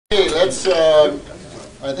it's,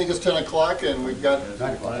 I think it's 10 o'clock and we've got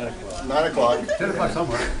 9 o'clock. 10 o'clock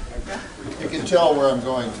somewhere. You can tell where I'm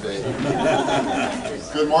going today.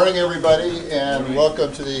 Good morning, everybody, and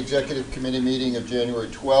welcome to the Executive Committee meeting of January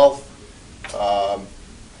 12th.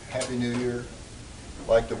 Happy New Year. I'd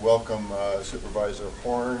like to welcome Supervisor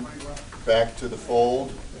Horn back to the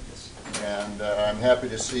fold. And I'm happy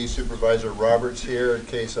to see Supervisor Roberts here. In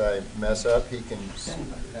case I mess up, he can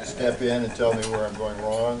step in and tell me where I'm going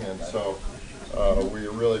wrong. And so we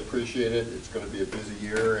really appreciate it. It's going to be a busy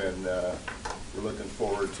year, and we're looking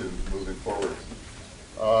forward to moving forward.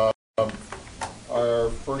 Our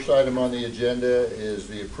first item on the agenda is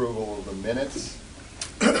the approval of the minutes.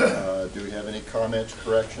 Do we have any comments,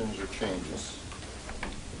 corrections, or changes?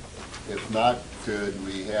 If not, could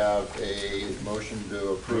we have a motion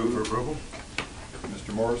to approve? Move for approval.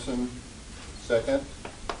 Mr. Morrison, second.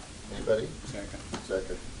 Anybody? Second.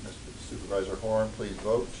 Second. Mr. Supervisor Horn, please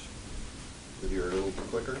vote with your little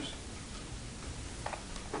clickers.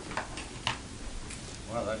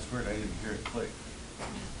 Wow, that's weird. I didn't hear it click.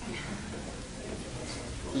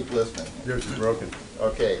 Keep listening. Yours is broken.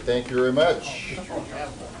 Okay, thank you very much.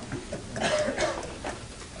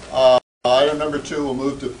 Item number 2, we'll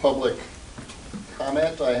move to public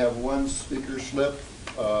comment. I have one speaker slip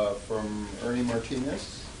from Ernie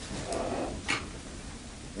Martinez.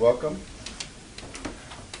 Welcome.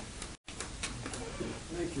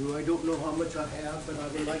 Thank you. I don't know how much I have, but I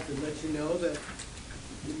would like to let you know that,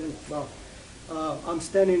 I'm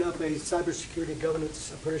standing up a cybersecurity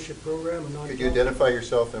governance apprenticeship program. Could you identify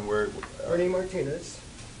yourself and where? Ernie Martinez.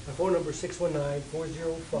 My phone number is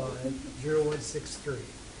 619-405-0163.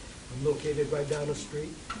 I'm located right down the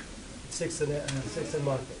street, 6th and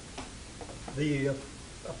Market. The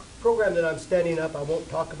program that I'm standing up, I won't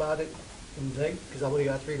talk about it in length because I've only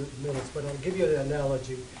got 3 minutes, but I'll give you an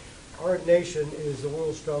analogy. Our nation is the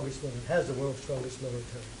world's strongest military, has the world's strongest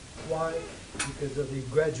military. Why? Because of the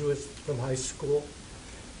graduates from high school.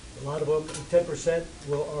 A lot of them, 10%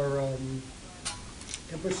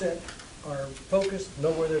 are focused,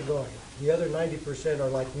 know where they're going. The other 90% are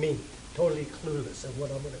like me, totally clueless of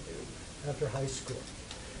what I'm going to do after high school.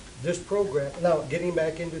 This program, now getting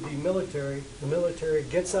back into the military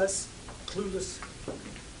gets us clueless,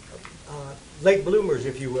 late bloomers,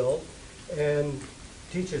 if you will, and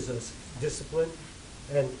teaches us discipline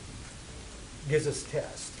and gives us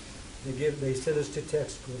tests. They send us to tech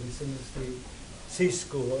school, they send us to C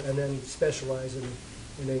school, and then specialize in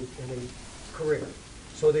a career.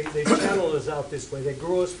 So they channel us out this way. They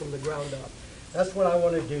grow us from the ground up. That's what I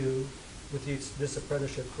want to do with this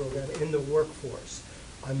apprenticeship program in the workforce.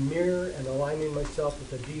 I'm mirror and aligning myself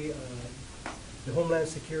with the Homeland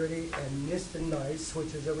Security and NIST and NICE,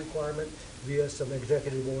 which is a requirement via some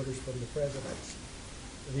executive orders from the presidents.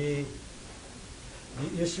 The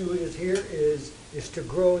issue is to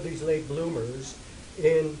grow these late bloomers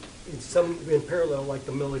in parallel like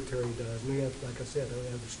the military does. We have, like I said, we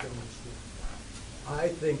have the strongest group. I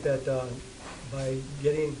think that by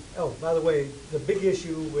getting, by the way, the big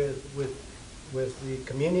issue with the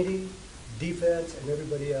community, defense, and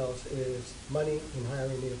everybody else is money in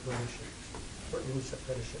hiring the apprenticeships in this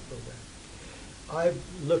apprenticeship program. I've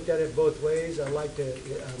looked at it both ways. I like the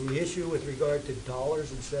issue with regard to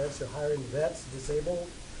dollars and cents of hiring vets, disabled,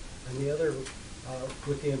 and the other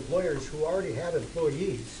with the employers who already have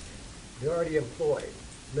employees. They're already employed.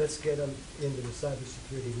 Let's get them into the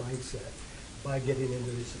cybersecurity mindset by getting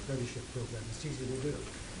into this apprenticeship program. It's easy to do.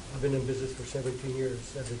 I've been in business for 17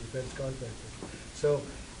 years as a defense contractor. So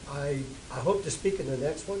I hope to speak in the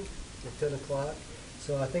next one at 10 o'clock.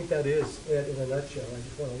 So I think that is it in a nutshell. I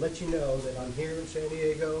just want to let you know that I'm here in San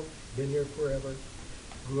Diego, been here forever,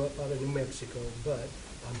 grew up out of New Mexico, but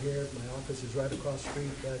I'm here. My office is right across the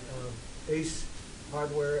street at Ace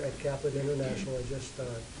Hardware at Kaplan International. I just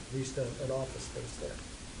leased an office space there.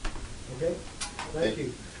 Okay? Thank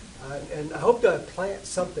you. And I hope to plant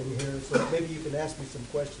something here so that maybe you can ask me some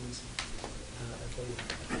questions.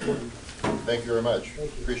 Thank you very much.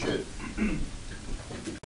 Thank you. Appreciate it.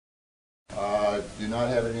 Do not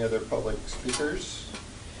have any other public speakers.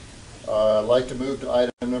 I'd like to move to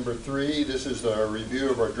item number 3. This is a review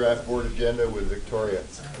of our draft board agenda with Victoria.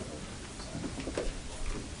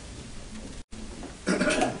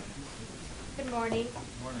 Good morning.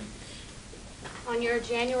 On your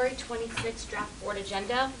January 26th draft board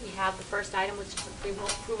agenda, we have the first item, which is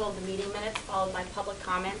approval of the meeting minutes, followed by public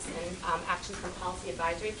comments and actions from policy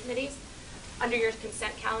advisory committees. Under your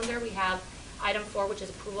consent calendar, we have item 4, which is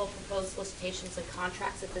approval of proposed solicitations and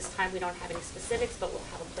contracts. At this time, we don't have any specifics, but we'll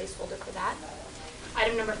have a placeholder for that.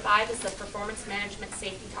 Item number 5 is the performance management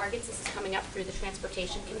safety targets. This is coming up through the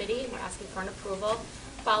transportation committee, and we're asking for an approval.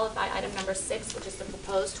 followed by item number 6, which is the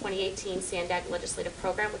proposed 2018 SANDAG legislative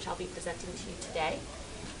program, which I'll be presenting to you today.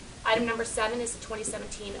 Item number 7 is the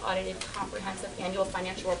 2017 audited comprehensive annual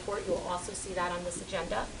financial report. You will also see that on this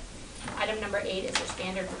agenda. Item number 8 is your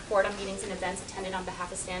standard report on meetings and events attended on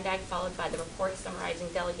behalf of SANDAG, followed by the report summarizing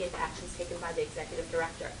delegated actions taken by the executive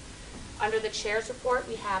director. Under the chair's report,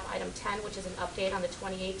 we have item 10, which is an update on the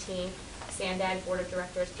 2018 SANDAG Board of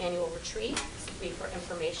Directors annual retreat. This will be for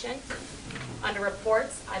information. Under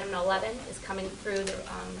reports, item 11 is coming through the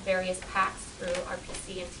various packs through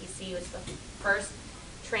RPC and TCU. It's the first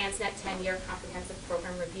Transnet 10-year comprehensive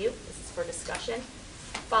program review. This is for discussion.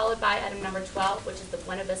 Followed by item number 12, which is the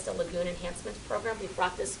Buena Vista Lagoon Enhancements Program. We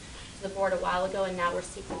brought this to the board a while ago, and now we're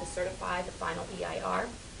seeking to certify the final EIR.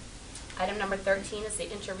 Item number 13 is the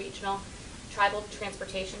Interregional Tribal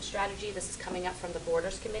Transportation Strategy. This is coming up from the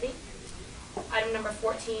Borders Committee. Item number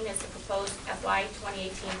 14 is the proposed FY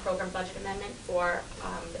 2018 program budget amendment for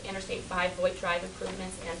the Interstate 5 Voight Drive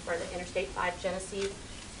improvements and for the Interstate 5 Genesee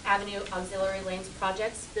Avenue Auxiliary Lanes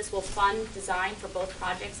projects. This will fund design for both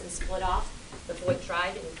projects and split off the Voight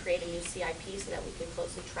Drive and create a new CIP so that we can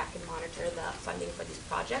closely track and monitor the funding for these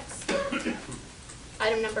projects.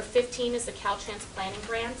 Item number 15 is the Caltrans planning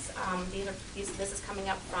grants. This is coming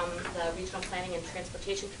up from the Regional Planning and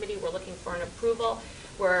Transportation Committee. We're looking for an approval.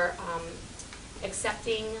 We're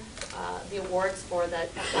accepting the awards for the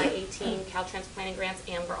FY18 Caltrans planning grants,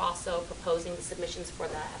 and we're also proposing the submissions for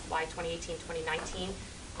the FY 2018-2019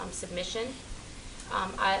 submission.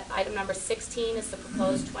 Item number 16 is the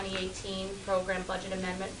proposed 2018 program budget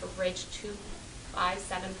amendment for Bridge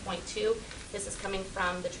 257.2. This is coming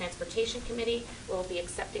from the Transportation Committee. We'll be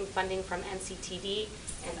accepting funding from NCTD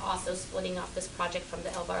and also splitting off this project from the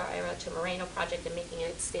Elvira to Moreno project and making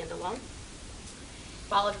it standalone.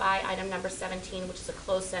 Followed by item number 17, which is a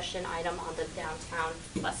closed session item on the downtown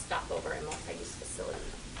bus stopover and multi-use facility.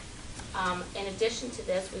 In addition to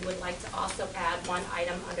this, we would like to also add one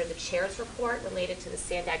item under the chair's report related to the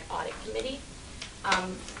SANDAG Audit Committee.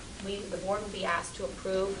 The board will be asked to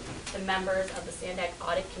approve the members of the SANDAG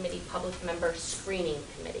Audit Committee Public Member Screening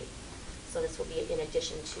Committee. So this will be in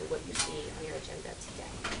addition to what you see on your agenda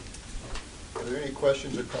today. Are there any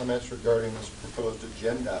questions or comments regarding this proposed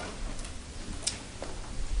agenda?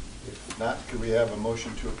 If not, could we have a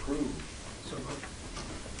motion to approve? So moved.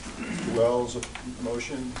 Mr. Wells, a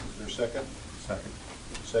motion. Is there a second? Second.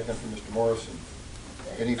 Second from Mr. Morrison.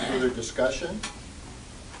 Any further discussion?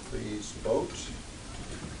 Please vote.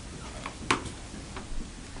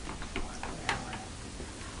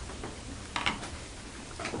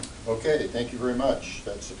 Okay, thank you very much.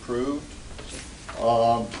 That's approved.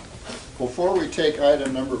 Before we take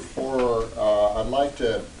item number 4, I'd like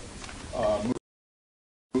to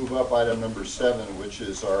move up item number 7, which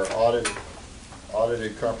is our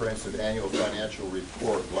audited comprehensive annual financial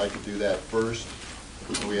report. I'd like to do that first.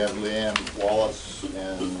 We have Leanne Wallace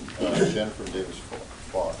and Jennifer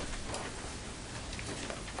Davis-Farr.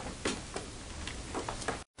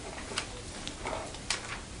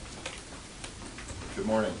 Good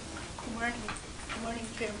morning. Good morning. Good morning,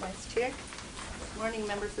 Chair and Vice Chair. Good morning,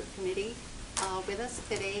 members of the committee. With us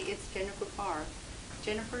today is Jennifer Farr.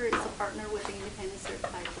 Jennifer is a partner with the independent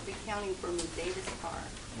certified public accounting firm of Davis-Farr.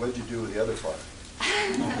 What did you do with the other part?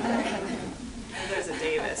 There's a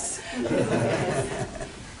Davis.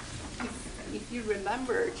 If you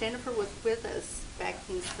remember, Jennifer was with us back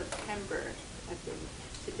in September, I think,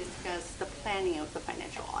 to discuss the planning of the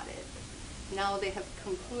financial audit. Now they have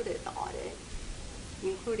concluded the audit,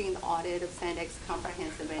 including the audit of SANDAG's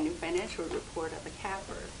comprehensive annual financial report of the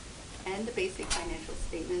CAFR and the basic financial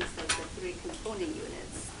statements of the 3 component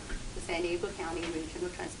units, the San Diego County Regional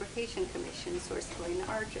Transportation Commission, Sourcewell, and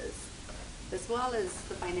ARGIS, as well as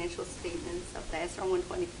the financial statements of the SR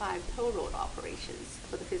 125 toll road operations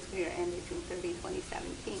for the fiscal year ended June 30,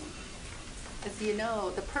 2017. As you know,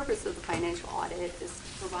 the purpose of the financial audit is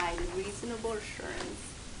to provide reasonable assurance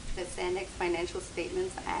that SANDAG's financial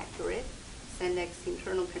statements are accurate, SANDAG's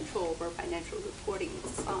internal control over financial reporting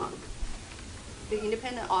is sound. The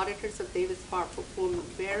independent auditors of Davis-Farr performed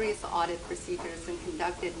various audit procedures and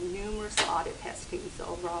conducted numerous audit testings of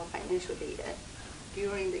overall financial data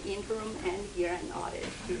during the interim and year-end audit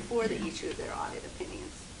before they issued their audit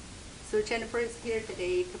opinions. So Jennifer is here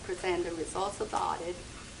today to present the results of the audit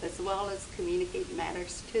as well as communicate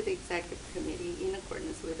matters to the executive committee in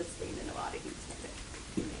accordance with the statement of auditing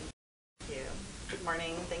standards. Thank you. Good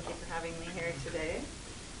morning. Thank you for having me here today.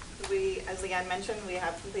 As Leanne mentioned, we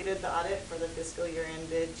have completed the audit for the fiscal year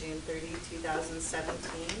ended June 30,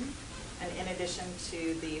 2017. And in addition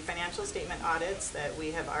to the financial statement audits that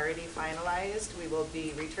we have already finalized, we will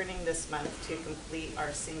be returning this month to complete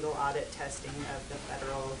our single audit testing of the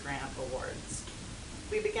federal grant awards.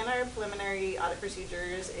 We begin our preliminary audit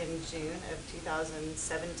procedures in June of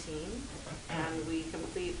 2017, and we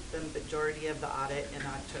complete the majority of the audit in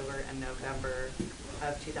October and November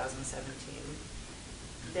of 2017.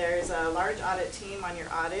 There's a large audit team on your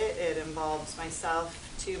audit. It involves myself,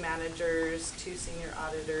 2 managers, 2 senior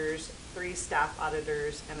auditors, 3 staff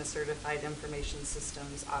auditors, and a certified information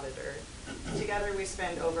systems auditor. Together, we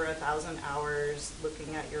spend over 1,000 hours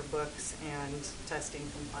looking at your books and testing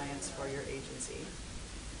compliance for your agency.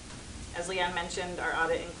 As Leanne mentioned, our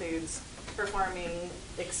audit includes performing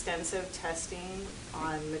extensive testing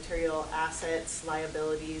on material assets,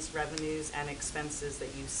 liabilities, revenues, and expenses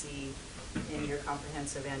that you see in your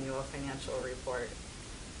comprehensive annual financial report.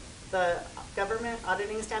 The government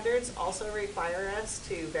auditing standards also require us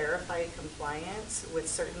to verify compliance with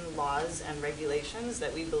certain laws and regulations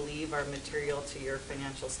that we believe are material to your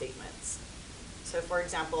financial statements. So for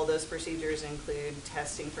example, those procedures include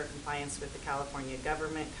testing for compliance with the California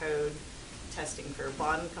Government Code, testing for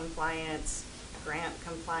bond compliance, grant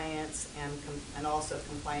compliance, and also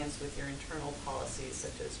compliance with your internal policies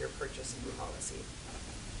such as your purchasing policy.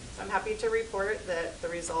 So I'm happy to report that the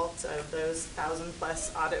results of those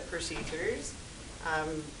 1,000+ audit procedures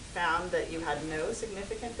found that you had no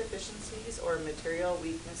significant deficiencies or material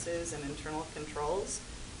weaknesses in internal controls,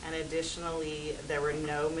 and additionally, there were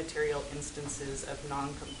no material instances of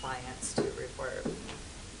non-compliance to report.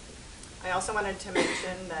 I also wanted to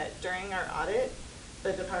mention that during our audit,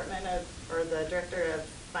 the the Director of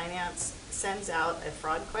Finance sends out a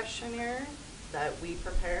fraud questionnaire that we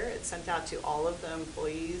prepare. It's sent out to all of the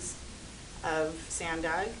employees of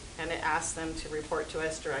Sandag, and it asks them to report to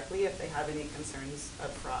us directly if they have any concerns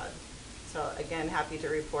of fraud. So again, happy to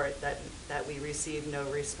report that we received no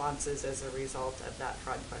responses as a result of that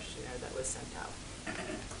fraud questionnaire that was sent out.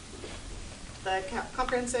 The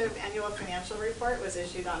comprehensive annual financial report was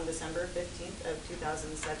issued on December 15th of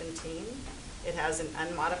 2017. It has an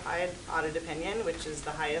unmodified audit opinion, which is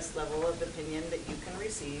the highest level of opinion that you can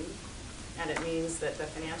receive. And it means that the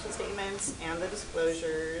financial statements and the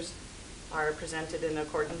disclosures are presented in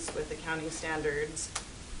accordance with accounting standards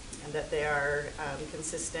and that they are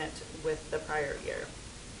consistent with the prior year.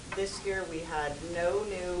 This year we had no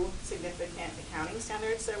new significant accounting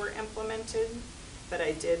standards that were implemented, but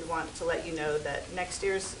I did want to let you know that next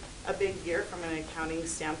year's a big year from an accounting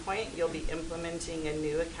standpoint. You'll be implementing a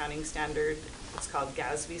new accounting standard. It's called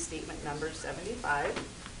GASB Statement Number 75.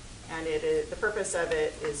 And the purpose of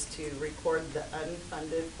it is to record the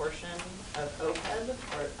unfunded portion of OPEB,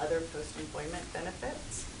 or other post-employment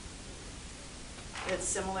benefits. It's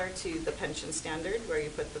similar to the pension standard, where you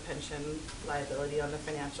put the pension liability on the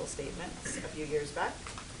financial statements a few years back.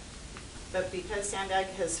 But because Sandag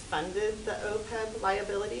has funded the OPEB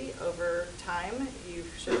liability over time, you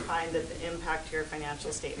should find that the impact to your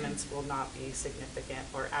financial statements will not be significant,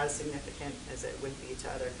 or as significant as it would be to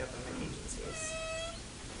other government agencies.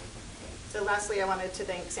 So lastly, I wanted to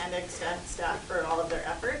thank Sandag staff for all of their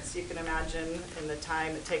efforts. You can imagine in the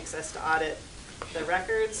time it takes us to audit the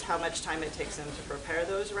records, how much time it takes them to prepare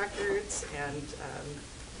those records and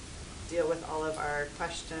deal with all of our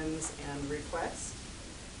questions and requests.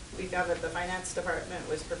 We found that the finance department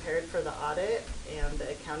was prepared for the audit and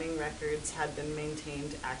the accounting records had been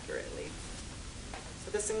maintained accurately. So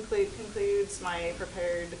this concludes my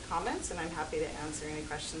prepared comments, and I'm happy to answer any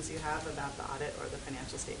questions you have about the audit or the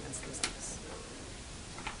financial statements themselves.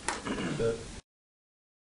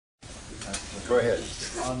 Go ahead.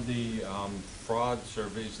 On the fraud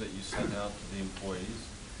surveys that you send out to the employees,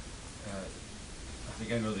 I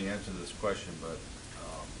think I know the answer to this question, but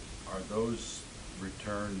are those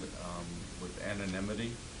returned with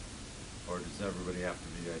anonymity, or does everybody have to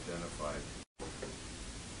be identified?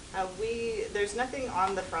 There's nothing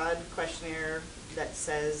on the fraud questionnaire that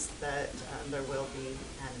says that there will be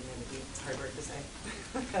anonymity. It's a hard word to say.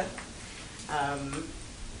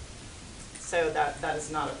 So that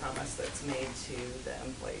is not a promise that's made to the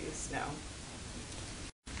employees, no.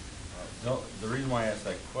 No, the reason why I asked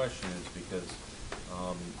that question is because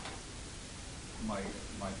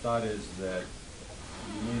my thought is that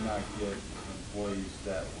you may not get employees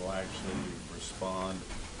that will actually respond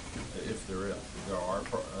if there are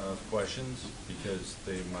questions, because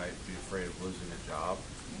they might be afraid of losing a job.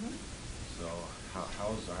 Mm-hmm. So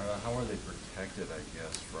how are they protected, I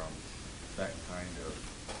guess, from that kind of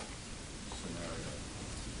scenario?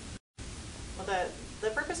 Well, the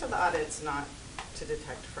purpose of the audit is not to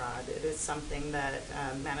detect fraud. It is something that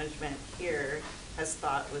management here has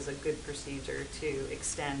thought was a good procedure to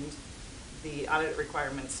extend the audit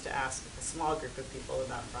requirements to ask a small group of people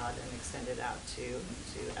about fraud and extend it out to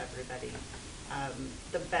everybody.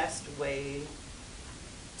 The best way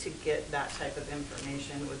to get that type of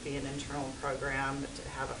information would be an internal program to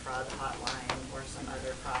have a fraud hotline or some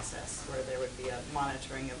other process where there would be a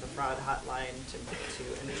monitoring of the fraud hotline to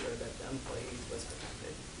ensure that the employee was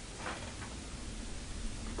protected.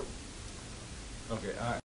 Okay,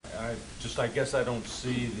 I guess I don't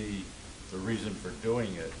see the reason for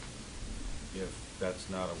doing it if that's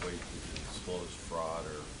not a way to disclose fraud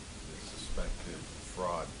or the suspected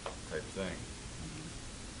fraud type thing.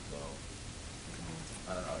 So,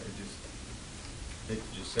 I don't know, they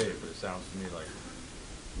could just say it, but it sounds to me like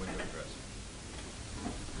window dressing.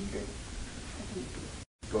 Okay.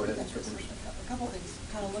 Go ahead. A couple of things,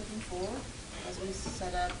 kind of looking forward, as we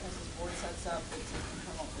set up, as this board sets up its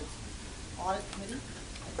internal, its audit committee,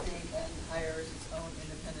 I think, and hires its own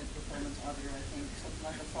independent performance auditor. I think something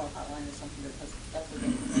like a fraud hotline is something that has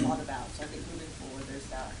definitely been thought about. So I think moving forward,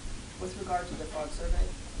 there's that. With regard to the fraud survey,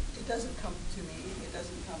 it doesn't come to me. It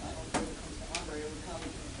doesn't come, I don't think it comes to Andre. It would come,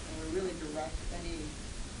 and we really direct any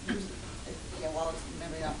user, while it's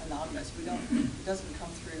maybe not anonymous, we don't, it doesn't come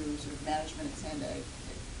through sort of management at Sandag.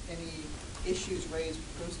 Any issues raised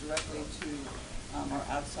goes directly to our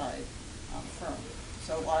outside firm.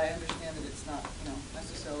 So while I understand that it's not,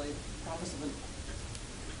 necessarily promise of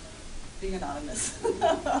being anonymous, I'm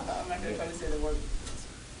not going to try to say the word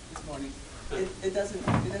this morning. It doesn't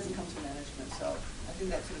come to management, so I think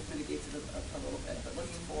that sort of mitigates it a little bit. But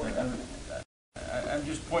looking forward, definitely. I'm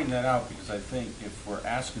just pointing that out because I think if we're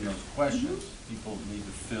asking those questions, people need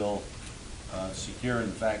to feel secure in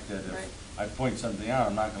the fact that if I point something out,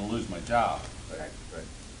 I'm not going to lose my job. Right.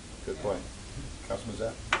 Good point. Councilman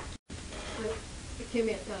Zapp? Kim,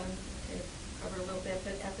 to cover a little bit,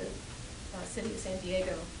 but at the City of San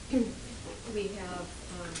Diego, we have,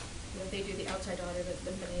 they do the outside audit of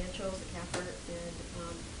the financials, the CAFR, and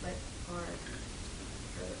but our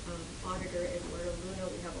auditor, Eduardo Luna,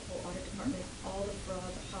 we have a whole audit department. All the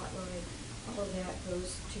fraud, the hotline, all of that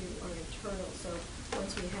goes to our internal. So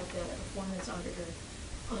once we have that performance auditor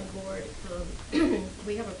on board,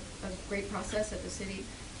 we have a great process at the city.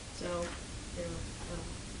 So,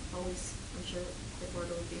 always, I'm sure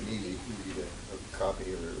Eduardo would be happy. You need a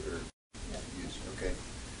copy or use. Okay.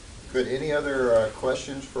 Good. Any other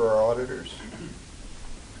questions for our auditors?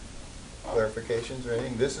 Clarifications or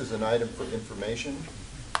anything? This is an item for information,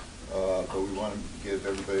 but we want to give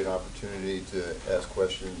everybody an opportunity to ask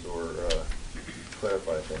questions or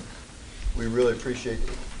clarify things. We really appreciate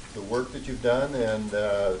the work that you've done and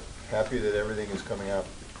happy that everything is coming out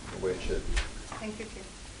the way it should. Thank you, Kim.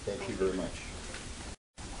 Thank you very much.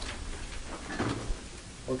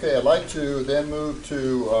 Okay, I'd like to then move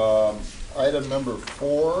to item number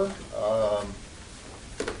 4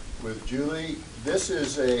 with Julie. This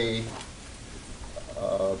is a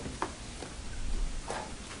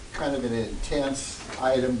kind of an intense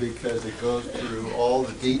item because it goes through all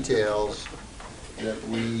the details that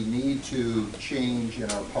we need to change in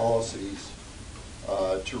our policies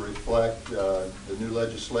to reflect the new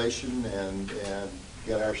legislation and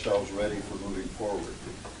get ourselves ready for moving forward.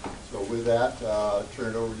 So with that,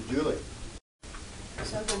 turn it over to Julie.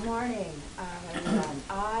 So good morning, everyone.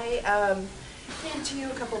 I came to you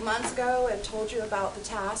a couple months ago and told you about the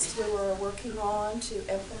tasks we were working on to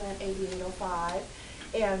implement AB 805.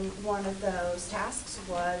 And one of those tasks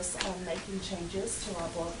was making changes to our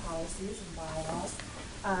board policies and bylaws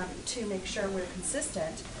to make sure we're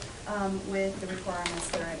consistent with the requirements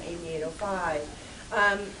that are in AB 805.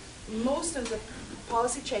 Most of the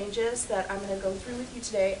policy changes that I'm going to go through with you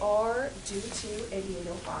today are due to AB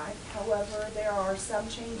 805. However, there are some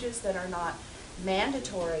changes that are not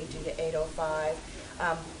mandatory due to 805,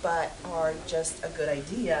 but are just a good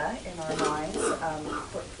idea in our minds.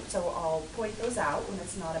 So I'll point those out when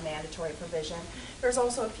it's not a mandatory provision. There's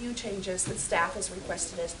also a few changes that staff has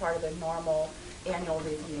requested as part of their normal annual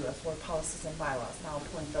review of board policies and bylaws, and I'll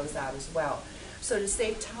point those out as well. So to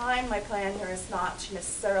save time, my plan here is not to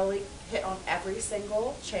necessarily hit on every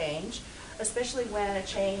single change, especially when a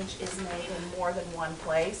change is made in more than one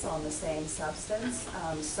place on the same substance.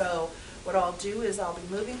 So what I'll do is I'll be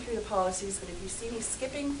moving through the policies, but if you see me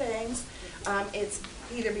skipping things, it's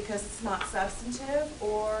either because it's not substantive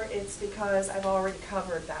or it's because I've already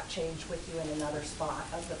covered that change with you in another spot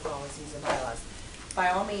of the policies and bylaws. By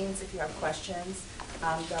all means, if you have questions,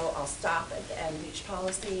 though, I'll stop at the end of each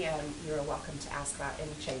policy and you're welcome to ask about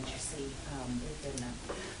any change you see within them.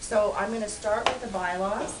 So I'm going to start with the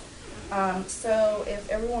bylaws. So if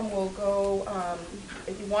everyone will go,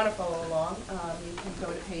 if you want to follow along, you can go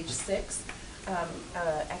to page 6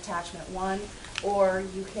 attachment 1, or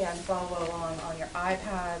you can follow along on your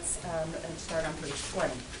iPads and start on page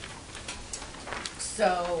 20.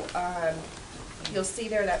 So you'll see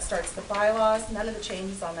there that starts the bylaws. None of the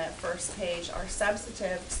changes on that first page are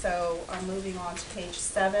substantive, so I'm moving on to page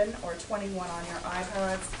 7 or 21 on your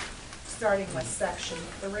iPads, starting with section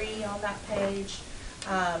 3 on that page.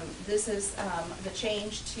 This is the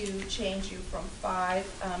change to change you from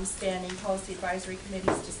 5 standing policy advisory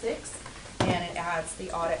committees to 6, and it adds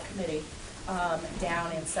the audit committee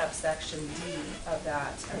down in subsection D of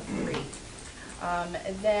that 3. And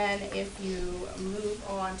then if you move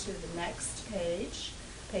on to the next page,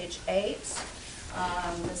 page 8,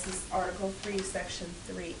 this is Article 3, Section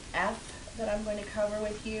 3F that I'm going to cover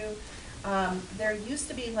with you. There used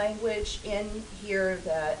to be language in here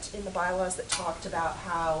that, in the bylaws, that talked about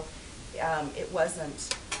how it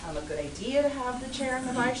wasn't a good idea to have the chair and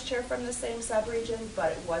the vice chair from the same subregion,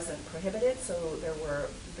 but it wasn't prohibited, so there were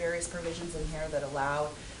various provisions in here that allowed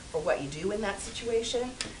for what you do in that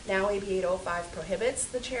situation. Now AB 805 prohibits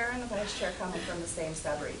the chair and the vice chair coming from the same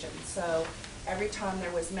subregion. So every time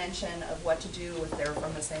there was mention of what to do if they're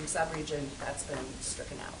from the same subregion, that's been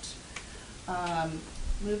stricken out.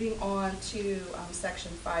 Moving on to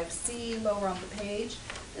section 5C, lower on the page.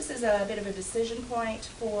 This is a bit of a decision point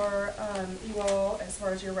for you all as far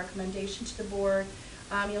as your recommendation to the board.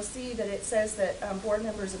 You'll see that it says that board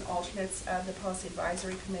members and alternates of the policy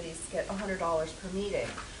advisory committees get $100 per meeting.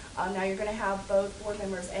 Now you're going to have both board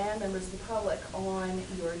members and members of the public on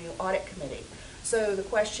your new audit committee. So the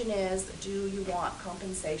question is, do you want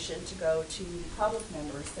compensation to go to the public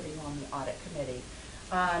members sitting on the audit committee?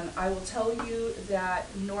 I will tell you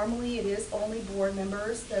that normally it is only board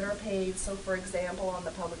members that are paid. So for example, on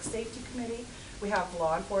the Public Safety Committee, we have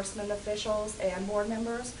law enforcement officials and board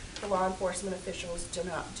members. The law enforcement officials do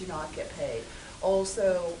not get paid.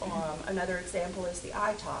 Also, another example is the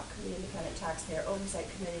ITOC, the Independent Taxpayer Oversight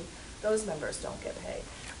Committee. Those members don't get paid.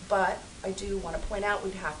 But I do want to point out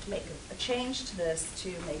we'd have to make a change to this to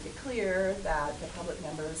make it clear that the public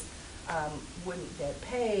members wouldn't get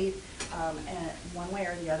paid, and one way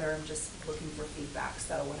or the other. I'm just looking for feedback.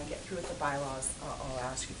 So when I get through with the bylaws, I'll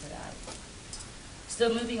ask you for that. So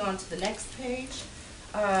moving on to the next page,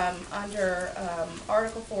 under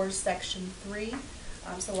Article 4, Section 3.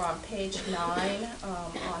 So we're on page 9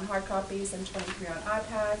 on hard copies and 23 on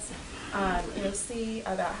iPads. You'll see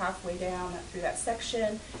about halfway down through that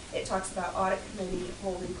section, it talks about audit committee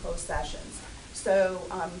holding closed sessions. So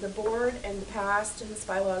the board in the past in this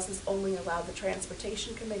bylaws has only allowed the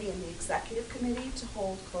transportation committee and the executive committee to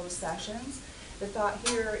hold closed sessions. The thought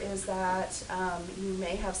here is that you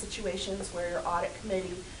may have situations where your audit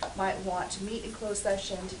committee might want to meet in closed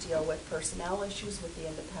session to deal with personnel issues with the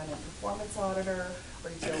independent performance auditor, or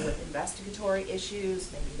to deal with investigatory issues.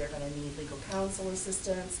 Maybe they're going to need legal counsel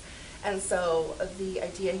assistance. And so the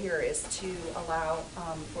idea here is to allow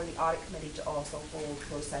for the audit committee to also hold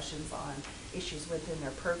closed sessions on issues within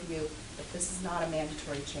their purview, but this is not a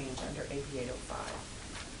mandatory change under AB 805.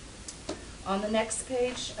 On the next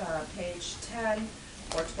page, page 10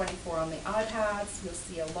 or 24 on the iPads, you'll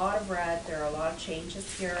see a lot of red. There are a lot of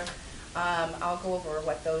changes here. I'll go over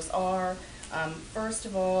what those are. First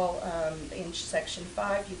of all, in section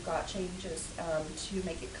 5, you've got changes to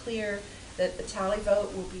make it clear that the tally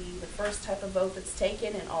vote will be the first type of vote that's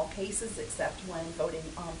taken in all cases except when voting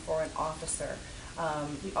for an officer.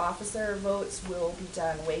 The officer votes will be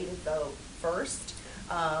done weighted vote first,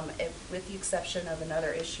 with the exception of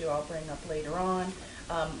another issue I'll bring up later on.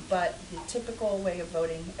 But the typical way of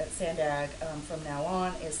voting at Sandag from now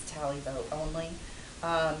on is tally vote only.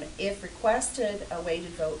 If requested, a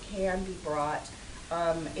weighted vote can be brought.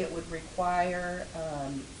 It would require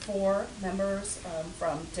 4 members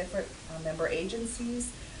from different member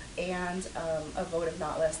agencies and a vote of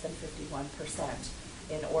not less than 51%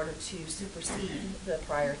 in order to supersede the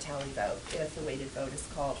prior tally vote if the weighted vote is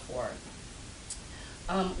called for.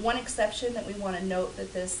 One exception that we want to note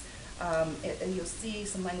that this, and you'll see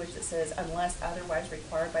some language that says unless otherwise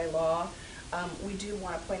required by law. We do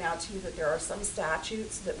want to point out to you that there are some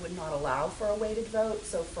statutes that would not allow for a weighted vote.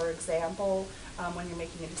 So for example, when you're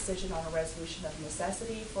making a decision on a resolution of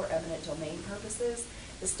necessity for eminent domain purposes,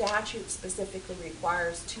 the statute specifically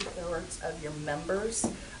requires 2/3 of your members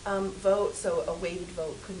vote, so a weighted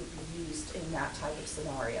vote couldn't be used in that type of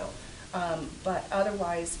scenario. But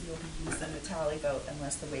otherwise, you'll be using the tally vote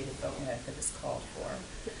unless the weighted vote method is called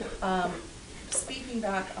for. Speaking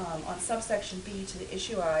back on subsection B to the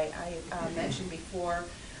issue I mentioned before,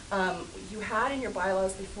 you had in your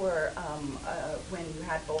bylaws before when you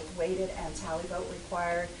had both weighted and tally vote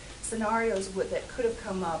required scenarios that could have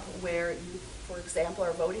come up where you, for example,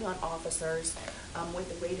 are voting on officers with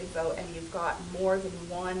a weighted vote, and you've got more than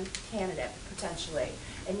one candidate potentially,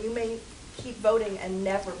 and you may keep voting and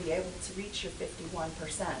never be able to reach your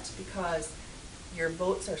 51% because your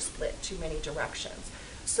votes are split too many directions.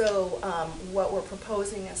 So what we're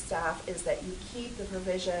proposing as staff is that you keep the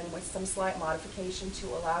provision with some slight modification to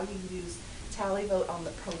allow you to use tally vote on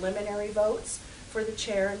the preliminary votes for the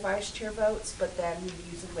chair and vice chair votes, but then you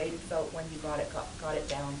use a weighted vote when you got it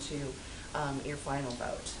down to your final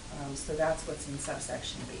vote. So that's what's in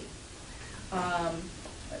subsection B.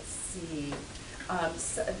 Let's see.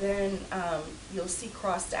 So then you'll see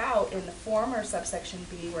crossed out in the former subsection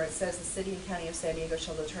B where it says the city and county of San Diego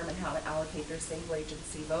shall determine how to allocate their single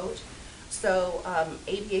agency vote. So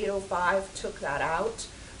AB 805 took that out.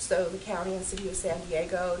 So the county and city of San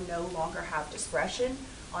Diego no longer have discretion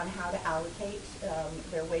on how to allocate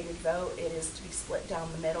their weighted vote. It is to be split down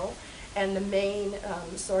the middle. And the main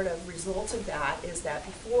sort of result of that is that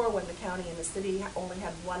before, when the county and the city only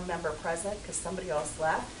had one member present because somebody else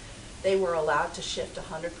left, they were allowed to shift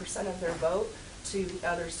 100% of their vote to the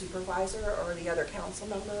other supervisor or the other council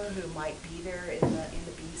member who might be there in the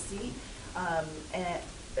BC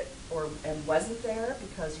and wasn't there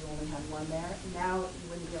because you only had one there. Now you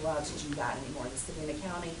wouldn't be allowed to do that anymore. The city and the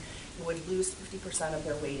county would lose 50% of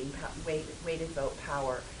their weighted vote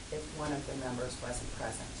power if one of their members wasn't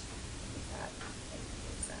present. If that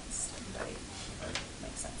makes sense. Everybody?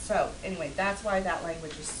 Makes sense. So anyway, that's why that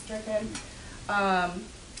language is stricken.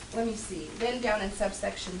 Let me see. Then down in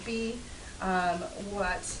subsection B,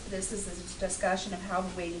 this is a discussion of how the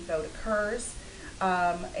weighted vote occurs.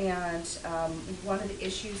 One of the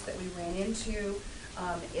issues that we ran into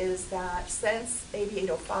is that since AB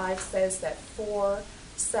 805 says that 4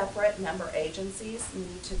 separate member agencies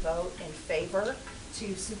need to vote in favor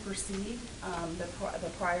to supersede the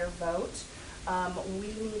prior vote,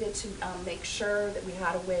 we needed to make sure that we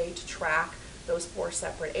had a way to track those 4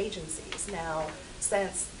 separate agencies. Now,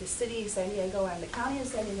 since the city of San Diego and the county of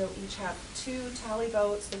San Diego each have 2 tally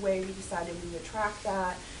votes, the way we decided we would track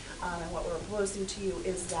that, and what we're proposing to you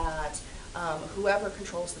is that whoever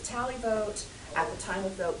controls the tally vote at the time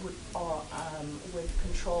of vote would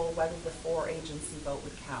control whether the 4 agency vote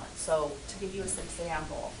would count. So to give you an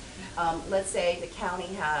example, let's say the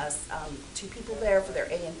county has 2 people there for their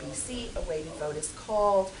A and B seat, a weighted vote is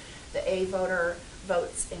called, the A voter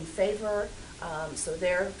votes in favor, so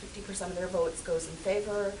their 50% of their votes goes in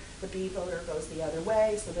favor, the B voter goes the other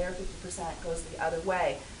way, so their 50% goes the other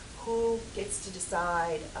way. Who gets to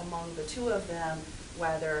decide among the 2 of them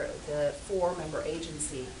whether the 4-member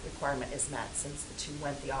agency requirement is met, since the 2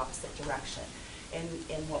 went the opposite direction? And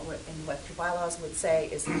what your bylaws would say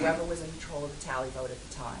is whoever was in control of the tally vote at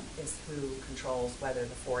the time is who controls whether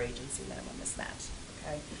the 4 agency minimum is met.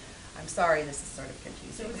 Okay? I'm sorry, this is sort of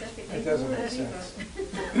confusing. So is that the It doesn't make sense.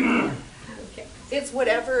 Okay. It's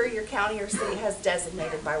whatever your county or city has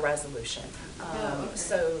designated by resolution. Okay.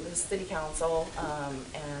 So the city council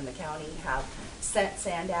and the county have sent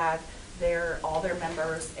SANDAG all their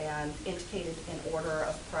members and indicated in order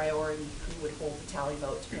of priority who would hold the tally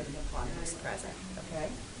vote depending upon who's present. Okay?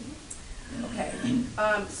 Okay.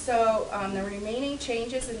 The remaining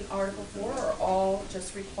changes in Article 4 are all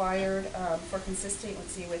just required for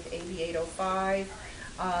consistency with AB 805.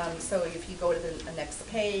 So if you go to the next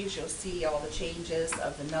page, you'll see all the changes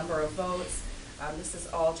of the number of votes. This is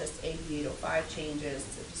all just AB 805 changes.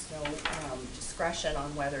 There's no discretion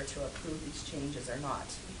on whether to approve these changes or not,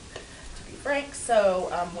 to be frank. So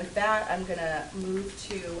with that, I'm going to move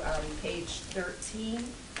to page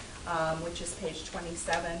 13, which is page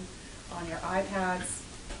 27 on your iPads.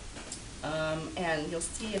 And you'll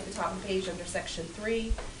see at the top of the page under section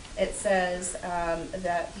 3, it says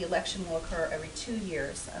that the election will occur every 2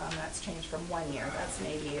 years. That's changed from 1 year. That's an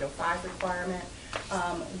AB 805 requirement.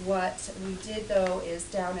 What we did, though, is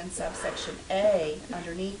down in subsection A,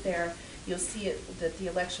 underneath there, you'll see that the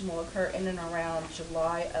election will occur in and around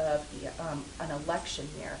July of an election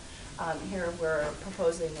year. Here we're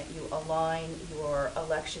proposing that you align your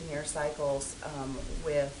election year cycles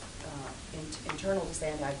with internal to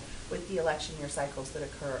SANDAG with the election year cycles that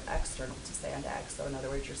occur external to SANDAG. So in other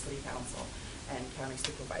words, your city council and county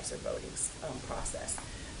supervisor voting process.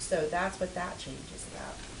 So that's what that change is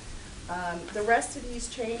about. The rest of these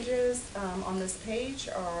changes on this page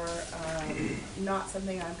are not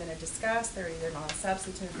something I'm going to discuss. They're either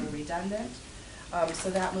non-substantive or redundant. So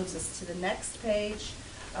that moves us to the next page.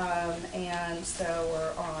 And so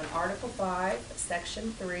we're on Article 5,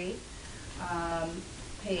 Section 3,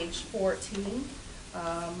 page 14,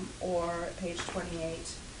 or page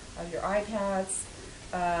 28 of your iPads.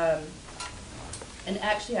 And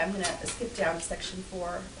actually, I'm going to skip down to section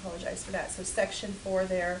 4, apologize for that. So section 4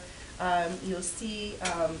 there, you'll see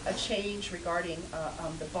a change regarding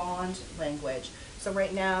the bond language. So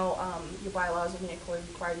right now, your bylaws only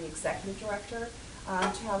require the executive director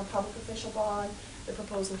to have a public official bond. The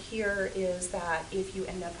proposal here is that if you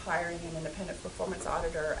end up hiring an independent performance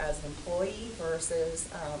auditor as an employee versus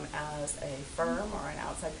as a firm or an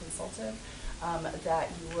outside consultant,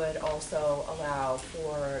 that you would also allow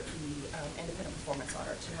for the independent performance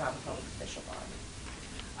auditor to have a public official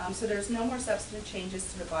bond. So there's no more substantive changes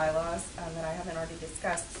to the bylaws that I haven't already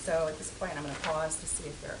discussed. So at this point, I'm going to pause to see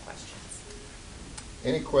if there are questions.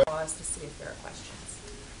 Any Pause to see if there are questions.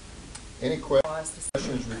 Any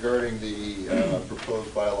questions regarding the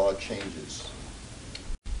proposed bylaw changes?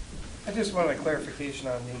 I just wanted a clarification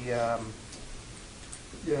on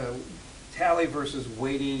the tally versus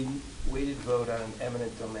weighted vote on an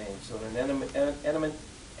eminent domain. So an eminent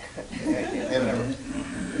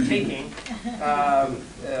taking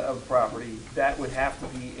of property, that would have to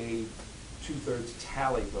be a 2/3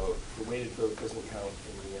 tally vote. The weighted vote doesn't count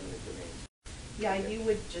in the eminent domain. Yeah, you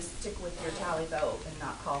would just stick with your tally vote and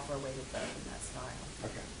not call for a weighted vote in that style.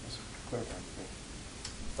 Okay, just clarifying.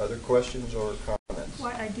 Other questions or comments?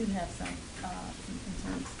 Well, I do have some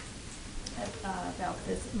concerns about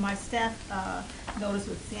this. My staff noticed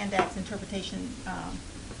with SANDAC's interpretation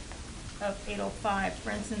of 805,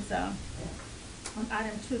 for instance, on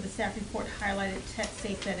item 2 of the staff report highlighted text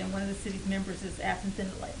states that in one of the city's members is absent,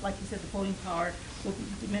 then like you said, the voting power will be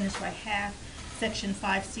diminished by half. Section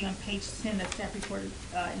 5C on page 10, the staff report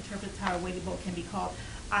interprets how a weighted vote can be called.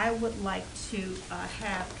 I would like to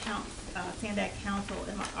have SANDAC counsel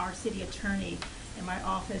and our city attorney in my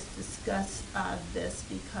office discuss this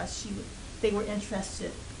because they were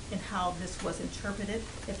interested in how this was interpreted.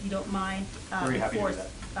 If you don't mind, before it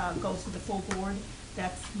goes to the full board,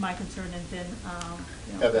 that's my concern. And then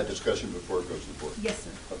have that discussion before it goes to the board. Yes, sir,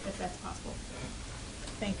 if that's possible.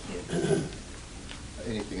 Thank you.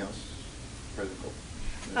 Anything else? President Cole?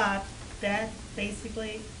 That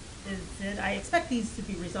basically is it. I expect these to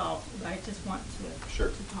be resolved, but I just want to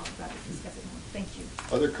talk about it, discuss it more. Thank you.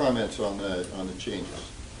 Other comments on the changes?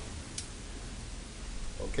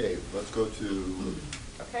 Okay, let's go to.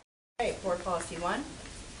 Okay, board policy 1.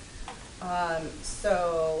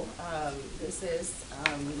 This is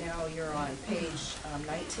now you're on page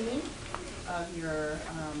 19 of your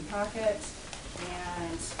packet.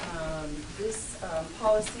 And this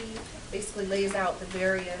policy basically lays out the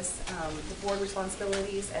various the board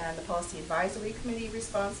responsibilities and the policy advisory committee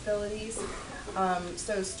responsibilities.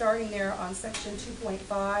 So starting there on section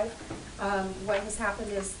 2.5, what has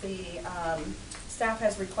happened is the staff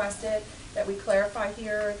has requested that we clarify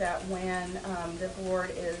here that when the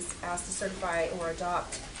board is asked to certify or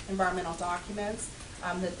adopt environmental documents,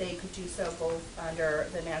 that they could do so both under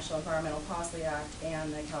the National Environmental Policy Act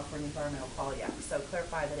and the California Environmental Quality Act. So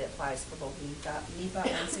clarify that it applies for both NEPA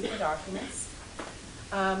and SUPA documents.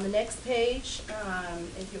 The next page,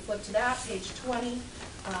 if you flip to that, page 20,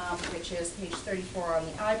 which is page 34 on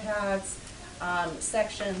the iPads,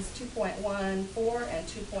 sections 2.14 and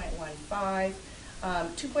 2.15.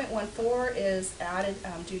 2.14 is added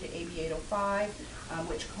due to AB 805,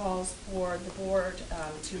 which calls for the board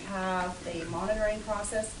to have a monitoring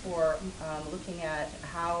process for looking at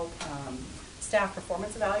how staff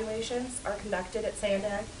performance evaluations are conducted at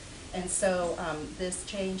SANDAC. And so this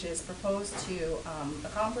change is proposed to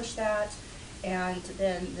accomplish that. And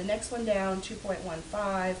then the next one down,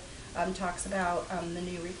 2.15, talks about the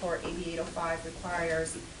new report AB 805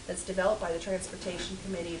 requires, that's developed by the Transportation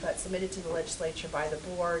Committee but submitted to the legislature by the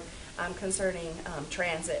board concerning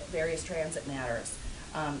various transit matters.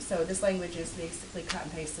 So this language is basically cut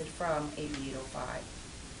and pasted from AB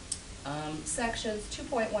 805. Sections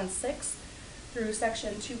 2.16 through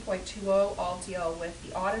section 2.20 all deal with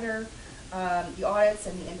the auditor, the audits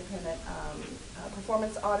and the independent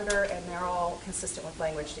performance auditor, and they're all consistent with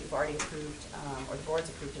language that you've already approved or the board's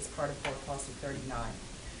approved as part of Board Policy 39.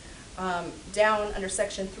 Down under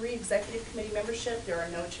section 3, executive committee membership, there are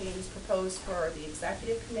no changes proposed for the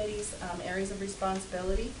executive committee's areas of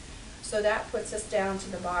responsibility. So that puts us down to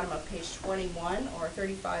the bottom of page 21 or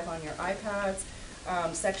 35 on your iPads.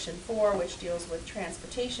 Section 4, which deals with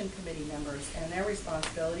transportation committee members and their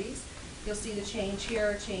responsibilities. You'll see the change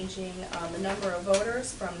here, changing the number of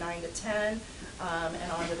voters from 9 to 10,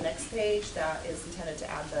 and on to the next page, that is intended to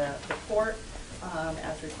add the report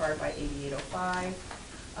as required by AB 805.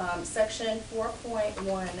 Section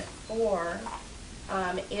 4.14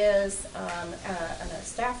 is a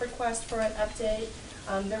staff request for an update.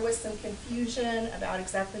 There was some confusion about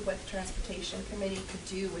exactly what the Transportation Committee could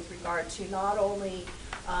do with regard to not only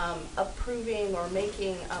approving or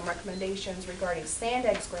making recommendations regarding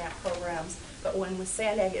Sandag's grant programs, but when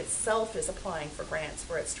Sandag itself is applying for grants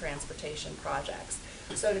for its transportation projects.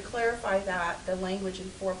 So to clarify that, the language in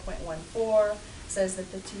 4.14 says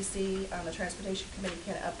that the TC, the Transportation Committee,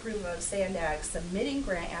 can approve of Sandag submitting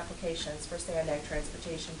grant applications for Sandag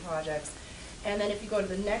transportation projects. And then if you go to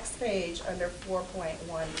the next page, under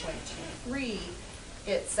 4.1.23,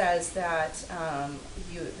 it says that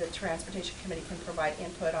the Transportation Committee can provide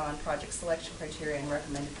input on project selection criteria and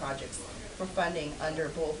recommended projects for funding under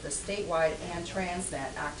both the statewide and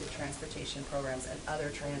Transnet active transportation programs and other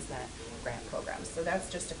Transnet grant programs. So that's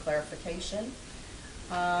just a clarification.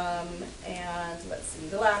 And let's see,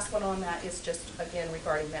 the last one on that is just, again,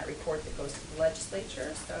 regarding that report that goes to the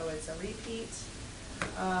legislature, so it's a repeat.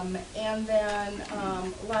 And then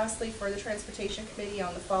lastly, for the Transportation Committee,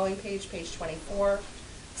 on the following page, page 24,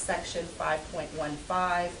 section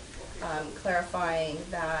 5.15, clarifying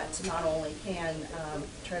that not only can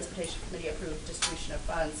Transportation Committee approve distribution of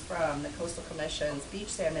funds from the Coastal Commission's Beach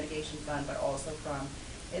Sand Mitigation Fund, but also from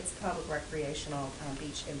its Public Recreational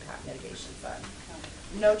Beach Impact Mitigation Fund.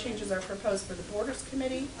 No changes are proposed for the Borders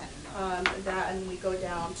Committee. And we go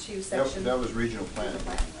down to section... That was regional planning.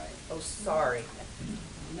 Oh, sorry.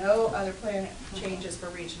 No other plan changes for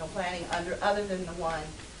regional planning other than the one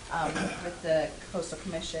with the Coastal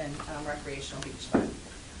Commission Recreational Beach Fund.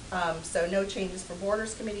 So no changes for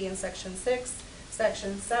Borders Committee in section 6.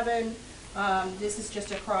 Section 7, this is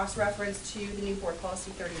just a cross-reference to the new Board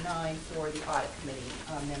Policy 39 for the Audit Committee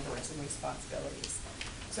members and responsibilities.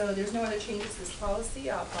 So there's no other changes to this policy.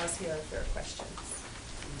 I'll pause here if there are questions.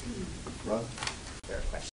 Ron? If there are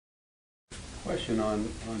questions. Question on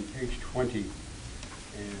page 20,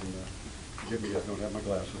 and forgive me, I don't have my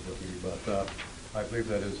glasses with me, but I believe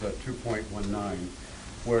that is 2.19,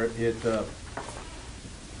 where it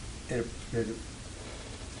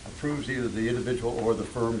approves either the individual or the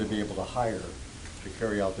firm to be able to hire to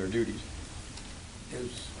carry out their duties.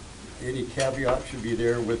 Is any caveat should be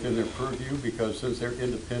there within their purview, because since they're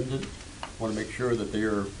independent, I want to make sure that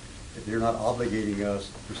they're not obligating us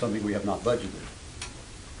for something we have not budgeted.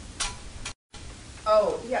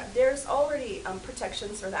 Oh, yeah, there's already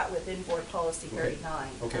protections for that within Board Policy 39.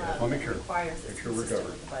 Okay, I'll make sure. It requires it's consistent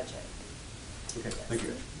with the budget. Okay, thank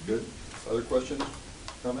you. Good. Other questions,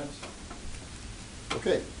 comments?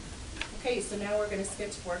 Okay. Okay, so now we're going to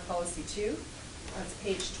skip to Board Policy 2. That's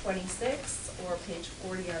page 26 or page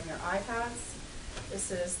 40 on your iPads.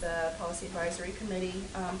 This is the Policy Advisory Committee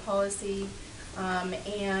policy.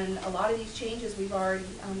 And a lot of these changes we've already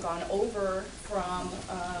gone over from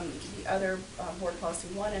the other Board Policy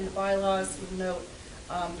 1 and the bylaws. You'll note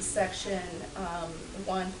section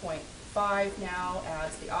 1.5 now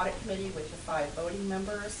adds the Audit Committee with the 5 voting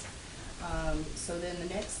members. So then the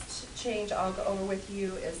next change I'll go over with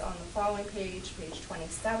you is on the following page, page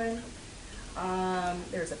 27.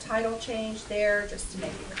 There's a title change there, just to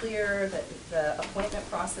make it clear that the appointment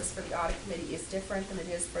process for the Audit Committee is different than it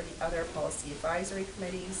is for the other Policy Advisory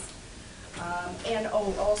Committees. And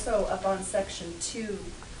also up on section 2,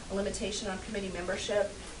 a limitation on committee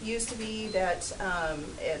membership. Used to be that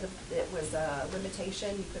it was a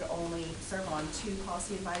limitation. You could only serve on 2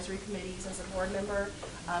 Policy Advisory Committees as a board member.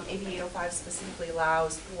 AB 805 specifically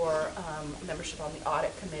allows for membership on the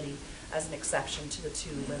Audit Committee as an exception to the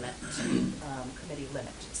 2 committee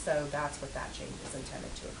limit. So that's what that change is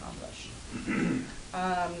intended to accomplish.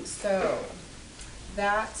 So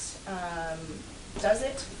that does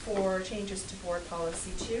it for changes to Board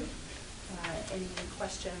Policy 2. Any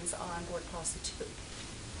questions on Board Policy 2?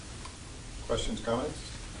 Questions, comments?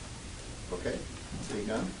 Okay, seeing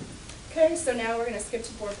none. Okay, so now we're going to skip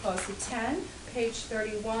to Board Policy 10, page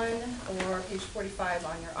 31 or page 45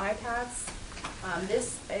 on your iPads.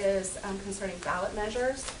 This is concerning ballot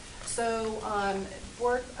measures. So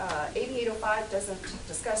Board AB 805 doesn't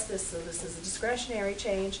discuss this, so this is a discretionary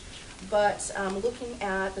change. But looking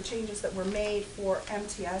at the changes that were made for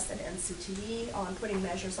MTS and NCTE on putting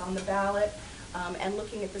measures on the ballot, and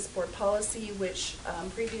looking at this board policy, which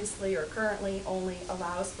previously or currently only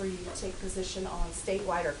allows for you to take position on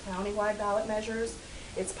statewide or countywide ballot measures,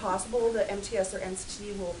 it's possible that MTS or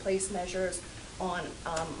NCTE will place measures on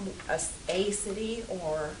a city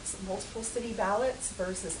or multiple city ballots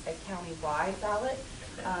versus a county-wide ballot.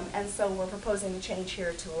 And so we're proposing a change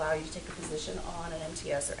here to allow you to take a position on an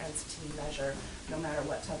MTS or NCTE measure, no matter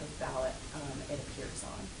what type of ballot it appears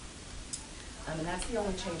on. And that's the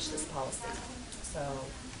only change to this policy. So,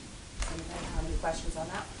 anybody have any questions on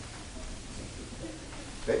that?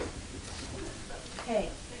 Okay. Okay.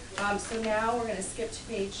 So now we're going to skip to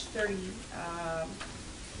page 30,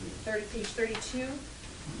 page 32.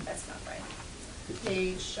 That's not right.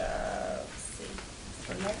 page, let's see,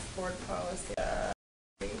 the next board policy.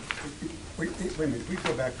 Wait a minute, we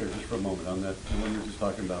go back there just for a moment on that, the one you were just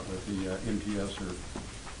talking about with the MTS or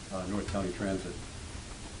North County Transit.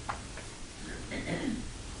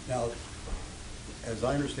 Now, as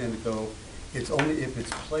I understand it though, it's only if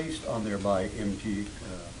it's placed on there by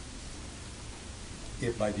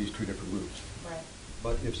by these two different groups. Right.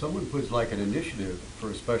 But if someone puts like an initiative for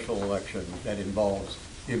a special election that involves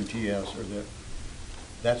MTS or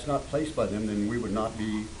that's not placed by them, then we would not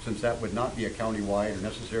be, since that would not be a county-wide or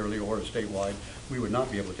necessarily or a statewide, we would not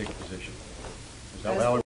be able to take a position. Is that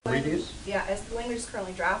how I'm reading it? Yeah, as the language is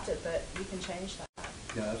currently drafted, but you can change that.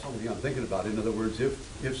 Yeah, that's something I'm thinking about. In other words,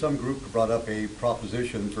 if some group brought up a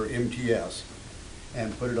proposition for MTS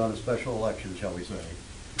and put it on a special election, shall we say,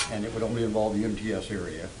 and it would only involve the MTS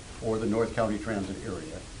area or the North County Transit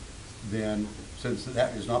area, then since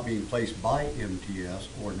that is not being placed by MTS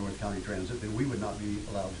or North County Transit, then we would not be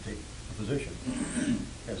allowed to take a position,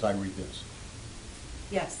 as I read this.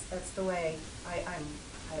 Yes, that's the way, I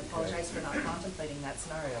apologize for not contemplating that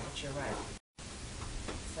scenario, but you're right.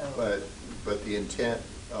 So. But the intent,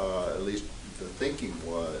 at least the thinking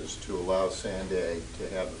was to allow Sandag to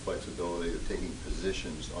have the flexibility of taking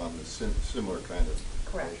positions on the similar kind of.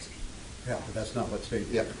 Correct. Yeah, but that's not what's stated.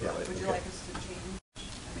 Yeah. Yeah. Would you like us to change? I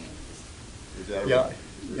mean, Is that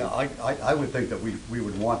I would think that we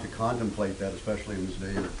would want to contemplate that, especially in this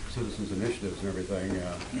day of citizens initiatives and everything.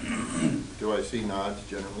 Do I see nods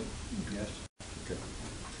generally? Yes. Okay.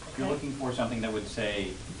 If you're looking for something that would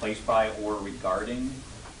say placed by or regarding,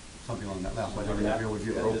 Something on that line, Whatever whatever that that- would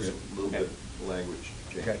be Yeah, just appropriate. a little bit of language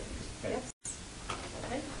change. Okay. okay. Yes.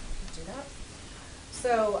 Okay, do that.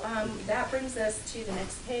 So that brings us to the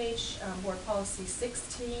next page, Board Policy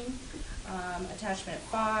 16, Attachment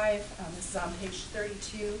 5. This is on page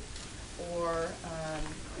 32 or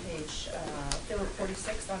page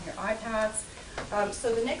 46 on your iPads.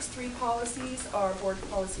 So the next three policies are Board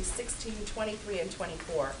Policies 16, 23, and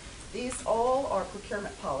 24. These all are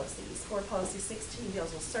procurement policies. Board Policy 16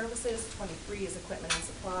 deals with services, 23 is equipment and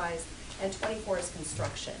supplies, and 24 is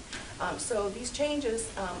construction. So these changes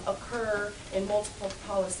occur in multiple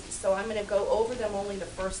policies. So I'm going to go over them only the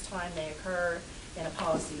first time they occur in a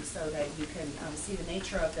policy so that you can see the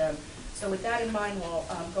nature of them. So with that in mind, we'll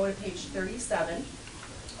go to page 37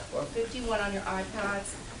 or 51 on your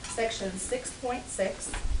iPads, section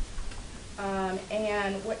 6.6.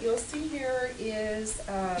 And what you'll see here is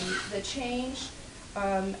the change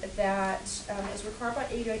that is required by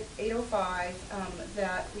 805,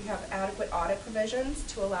 that we have adequate audit provisions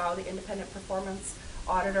to allow the independent performance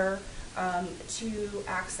auditor to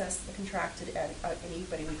access the contracted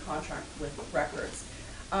anybody we contract with records.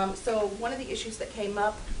 So one of the issues that came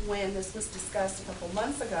up when this was discussed a couple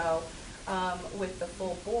months ago with the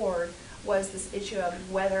full board was this issue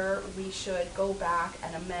of whether we should go back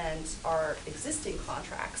and amend our existing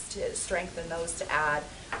contracts to strengthen those to add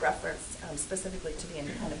reference specifically to the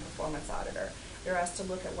independent performance auditor. They're asked to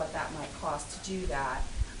look at what that might cost to do that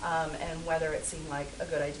and whether it seemed like a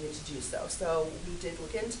good idea to do so. So we did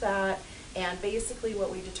look into that, and basically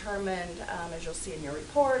what we determined, as you'll see in your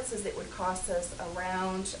reports, is it would cost us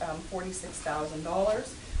around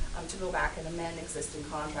 $46,000 to go back and amend existing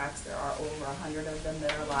contracts. There are over 100 of them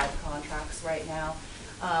that are live contracts right now.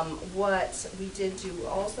 What we did do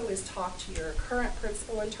also is talk to your current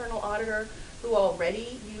principal internal auditor who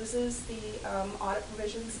already uses the audit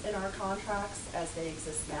provisions in our contracts as they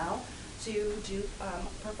exist now to do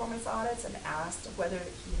performance audits, and asked whether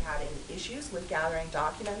he had any issues with gathering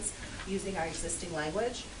documents using our existing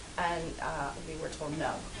language. And we were told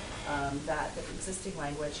no, that the existing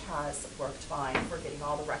language has worked fine for getting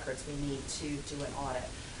all the records we need to do an audit.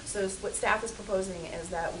 So what staff is proposing is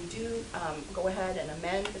that we do go ahead and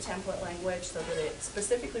amend the template language so that it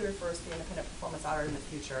specifically refers to the independent performance auditor in the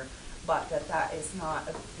future, but that is not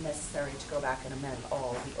necessary to go back and amend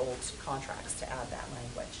all the old contracts to add that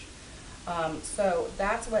language. So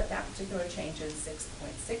that's what that particular change in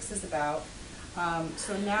 6.6 is about.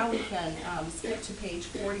 So now we can skip to page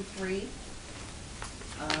 43,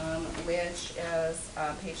 which is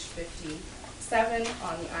page 57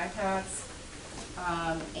 on the iPads,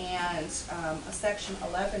 and a section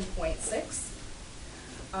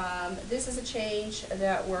 11.6. This is a change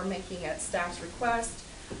that we're making at staff's request.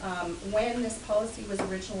 When this policy was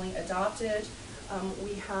originally adopted,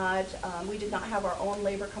 we did not have our own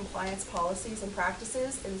labor compliance policies and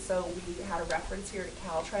practices, and so we had a reference here to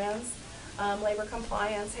Caltrans labor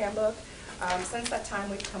compliance handbook. Since that time,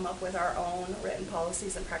 we've come up with our own written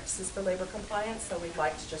policies and practices for labor compliance, so we'd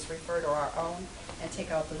like to just refer to our own and take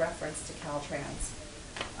out the reference to Caltrans.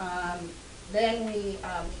 Then we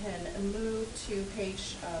can move to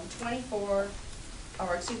page 24,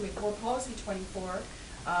 or excuse me, board policy 24.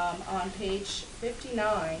 On page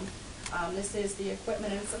 59, this is the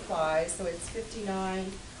equipment and supplies, so it's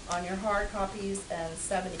 59 on your hard copies and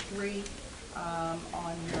 73 on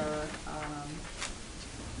your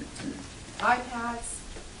iPads.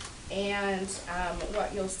 And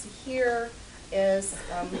what you'll see here is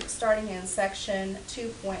starting in section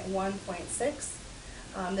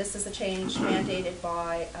 2.1.6. This is a change mandated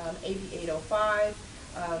by AB 805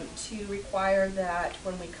 to require that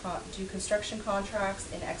when we do construction contracts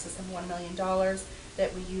in excess of $1 million,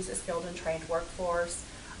 that we use a skilled and trained workforce,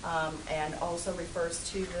 and also refers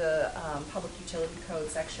to the public utility code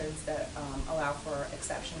sections that allow for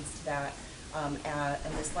exceptions to that.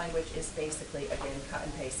 And this language is basically, again, cut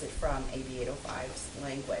and pasted from AB 805's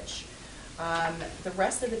language. The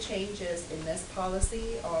rest of the changes in this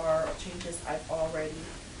policy are changes I've already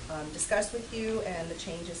discussed with you, and the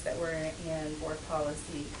changes that were in board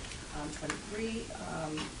policy 23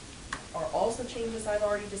 are also changes I've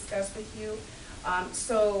already discussed with you.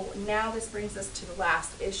 So now this brings us to the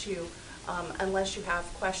last issue. Unless you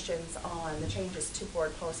have questions on the changes to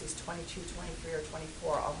board policies 22, 23, or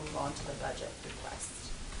 24, I'll move on to the budget request.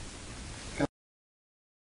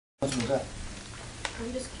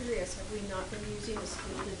 I'm just curious, have we not been using a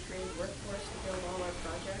skilled and trained workforce to build all our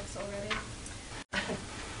projects already?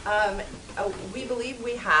 We believe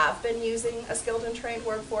we have been using a skilled and trained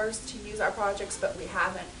workforce to use our projects, but we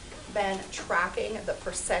haven't been tracking the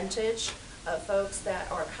percentage of folks that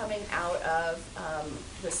are coming out of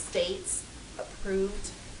the state's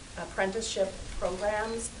approved apprenticeship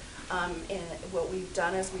programs. And what we've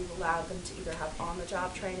done is we've allowed them to either have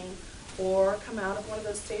on-the-job training or come out of one of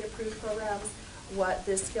those state-approved programs. What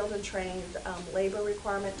this skilled and trained labor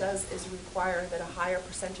requirement does is require that a higher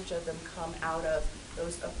percentage of them come out of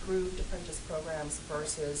those approved apprentice programs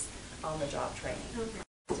versus on-the-job training. Okay.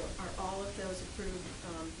 So are all of those approved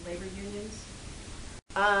labor unions?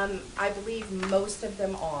 I believe most of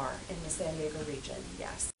them are in the San Diego region,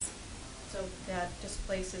 yes. So that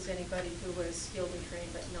displaces anybody who was skilled and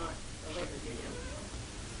trained but not a labor union?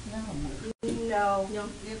 No.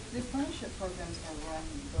 The apprenticeship programs are run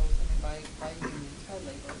both by unions, by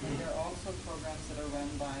labor, and there are also programs that are run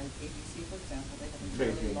by ABC, for example. They have a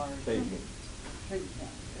fairly large trade unions. They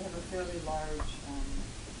have a fairly large.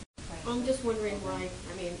 I'm just wondering why.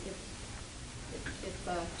 I mean,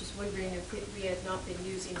 just wondering if we had not been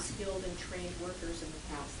using skilled and trained workers in the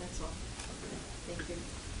past. That's all. Thank you.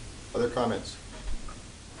 Other comments?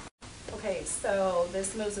 Okay, so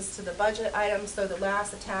this moves us to the budget item. So the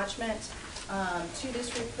last attachment to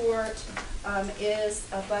this report is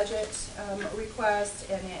a budget request,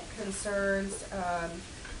 and it concerns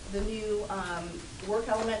the new work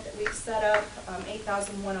element that we've set up,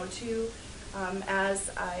 8,102. As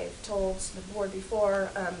I've told the board before,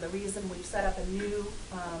 the reason we've set up a new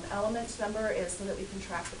element number is so that we can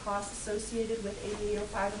track the costs associated with AB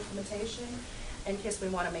 805 implementation in case we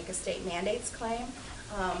want to make a state mandates claim.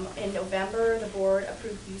 In November, the board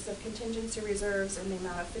approved use of contingency reserves in the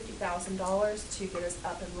amount of $50,000 to get us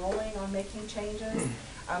up and rolling on making changes.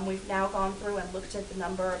 We've now gone through and looked at the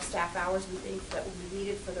number of staff hours we think that will be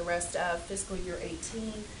needed for the rest of fiscal year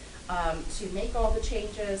 18 to make all the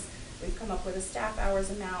changes. We've come up with a staff hours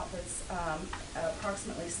amount that's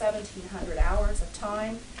approximately 1,700 hours of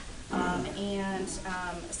time, and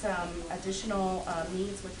some additional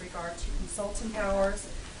needs with regard to consultant hours.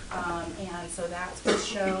 And so that's what's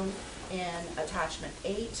shown in attachment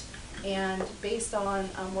 8. And based on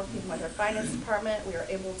working with our finance department, we are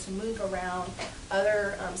able to move around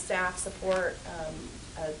other staff support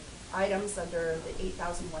items under the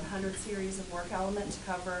 8,100 series of work element to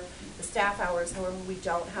cover the staff hours. However, we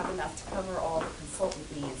don't have enough to cover all the consultant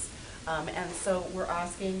needs. And so we're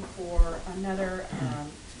asking for another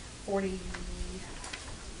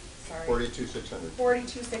 42,600.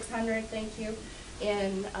 42,600, thank you,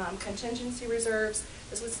 in contingency reserves.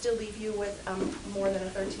 This would still leave you with more than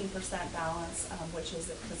a 13% balance, which is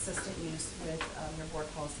a consistent use with your board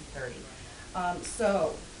policy 30.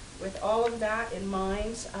 So with all of that in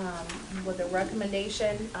mind, with the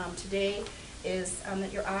recommendation today is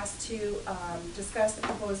that you're asked to discuss the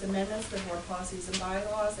proposed amendments to the board policies and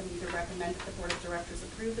bylaws, and either recommend that the board of directors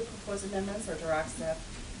approve the proposed amendments or direct staff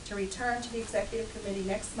to return to the executive committee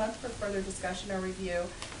next month for further discussion or review,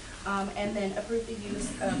 and then approve the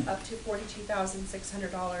use of up to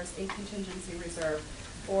 $42,600 in contingency reserve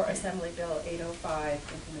for Assembly Bill 805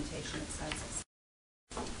 implementation expenses.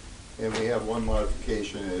 And we have one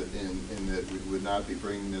modification in that we would not be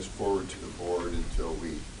bringing this forward to the board until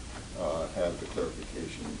we have the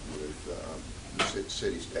clarification with the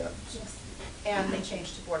city staff. Yes. And they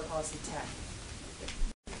changed to board policy 10.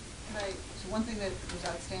 Right, so one thing that was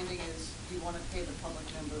outstanding is, do you want to pay the public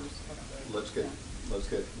members of the? Let's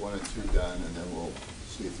get 1 and 2 done, and then we'll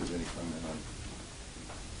see if there's any comment on.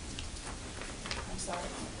 I'm sorry.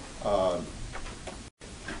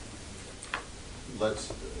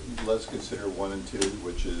 Let's consider 1 and 2,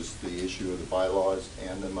 which is the issue of the bylaws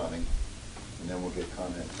and the money, and then we'll get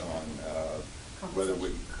comment on whether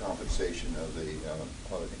we compensation of the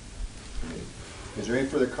auditing committee. Is there any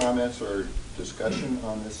further comments or discussion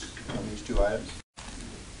on these 2 items?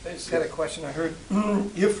 I just had a question. I heard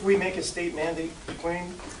if we make a state mandate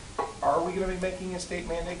claim, are we going to be making a state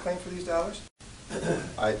mandate claim for these dollars?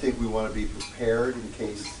 I think we want to be prepared in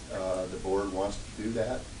case the board wants to do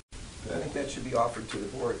that. I think that should be offered to the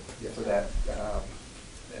board Yes. for that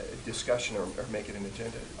discussion or make it an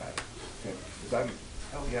agenda item. Because I'm,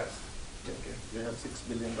 hell yes. Okay. They have $6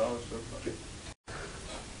 billion so far.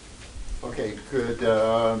 Okay, good.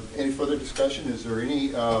 Any further discussion? Is there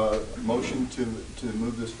any motion to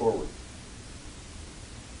move this forward?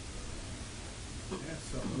 Okay.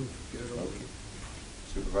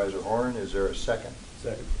 Supervisor Horn, is there a second?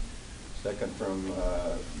 Second. Second from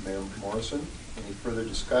Mayor Morrison. Any further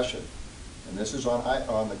discussion? And this is on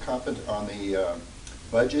the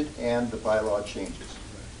budget and the bylaw changes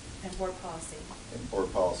And board policy. and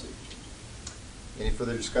board policy. Any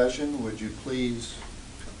further discussion? Would you please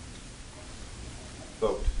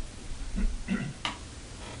vote?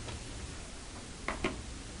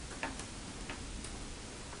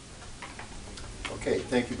 Okay,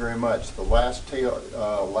 thank you very much. The last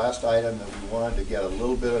item that we wanted to get a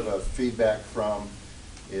little bit of a feedback from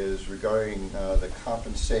is regarding the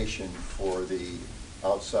compensation for the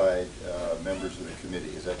outside members of the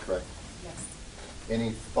committee. Is that correct? Yes.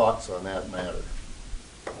 Any thoughts on that matter?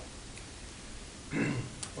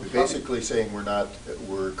 We're basically saying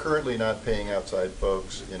we're currently not paying outside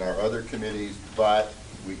folks in our other committees, but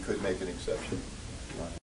we could make an exception.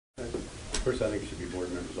 First, I think it should be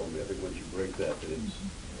board members only. I think once you break that, then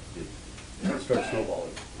it starts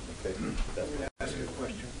snowballing. Okay. Ask you a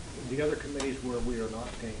question. The other committees where we are not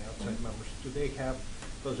paying outside members, do they have,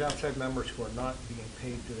 those outside members who are not being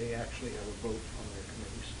paid, do they actually have a vote on their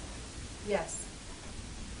committees? Yes.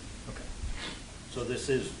 Okay. So this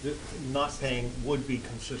is, not paying would be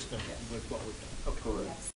consistent with what we've done? Okay. Correct.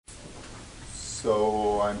 Yes.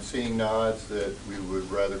 So I'm seeing nods that we would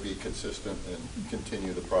rather be consistent and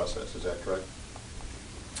continue the process. Is that correct?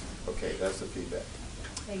 Okay, that's the feedback.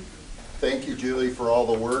 Thank you. Thank you, Julie, for all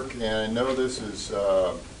the work. And I know this is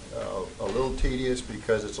a little tedious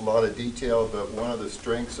because it's a lot of detail, but one of the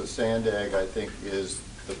strengths of Sandag, I think, is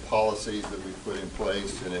the policies that we put in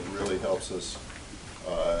place, and it really helps us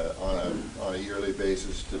on a yearly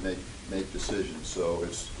basis to make decisions. So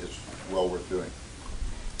it's well worth doing.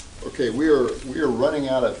 Okay, we are running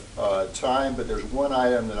out of time, but there's one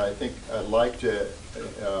item that I think I'd like to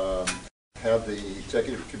have the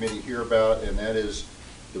executive committee hear about, and that is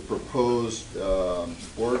the proposed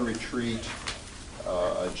board retreat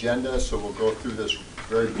agenda. So we'll go through this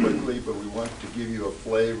very quickly, but we want to give you a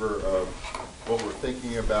flavor of what we're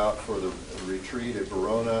thinking about for the retreat at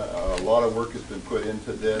Verona. A lot of work has been put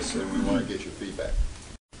into this, and we want to get your feedback.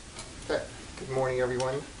 Okay. Good morning,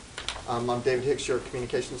 everyone. I'm David Hicks, your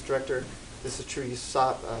Communications Director. This is Trudy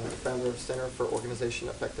Sopp, founder of Center for Organization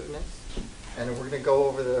Effectiveness. And we're going to go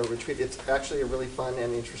over the retreat. It's actually a really fun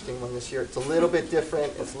and interesting one this year. It's a little bit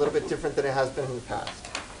different. It's a little bit different than it has been in the past.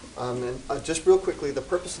 Just real quickly, the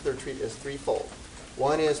purpose of the retreat is threefold.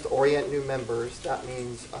 One is to orient new members. That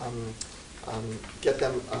means get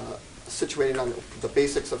them situated on the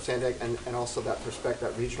basics of Sandag and also that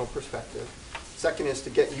regional perspective. Second is to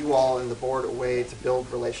get you all and the board a way to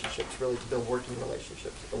build relationships, really to build working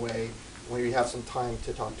relationships, a way where you have some time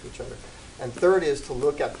to talk to each other. And third is to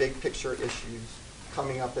look at big picture issues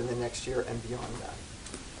coming up in the next year and beyond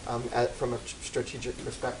that from a strategic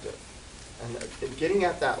perspective. And getting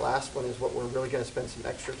at that last one is what we're really going to spend some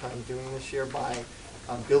extra time doing this year by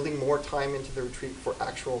building more time into the retreat for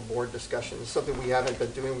actual board discussions. Something we haven't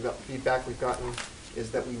been doing. Feedback we've gotten is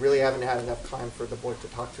that we really haven't had enough time for the board to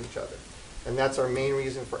talk to each other. And that's our main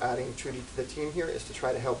reason for adding Trudy to the team here, is to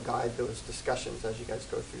try to help guide those discussions as you guys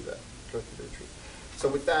go through the retreat. So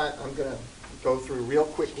with that, I'm going to go through real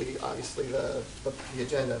quickly, obviously, the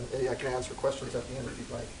agenda. I can answer questions at the end if you'd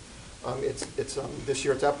like. This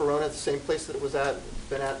year it's at Verona, the same place that it was at,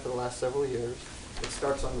 been at for the last several years. It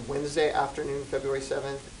starts on Wednesday afternoon, February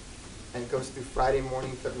 7th, and goes through Friday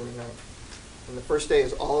morning, February 9th. And the first day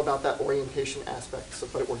is all about that orientation aspect.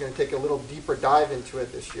 But we're going to take a little deeper dive into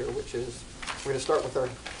it this year, which is we're going to start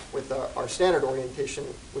with our standard orientation,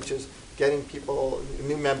 which is getting people,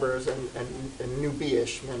 new members and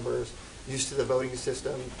newbie-ish members used to the voting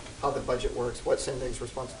system, how the budget works, what Sandag's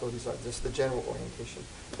responsibilities are, just the general orientation.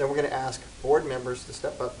 Then we're going to ask board members to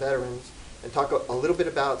step up, veterans, and talk a little bit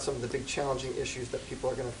about some of the big challenging issues that people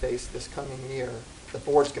are going to face this coming year, the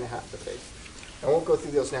board's going to have to face. I won't go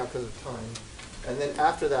through those now because of time. And then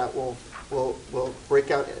after that, we'll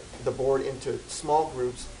break out the board into small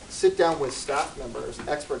groups, sit down with staff members,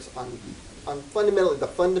 experts on fundamentally the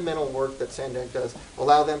fundamental work that Sandag does,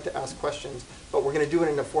 allow them to ask questions, but we're going to do it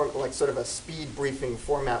in a form like sort of a speed briefing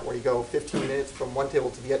format where you go 15 minutes from one table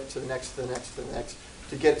to the next, to the next, to the next,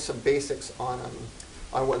 to get some basics on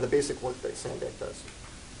what the basic work that Sandag does.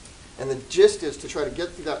 And the gist is to try to get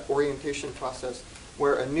through that orientation process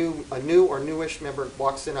where a new or newish member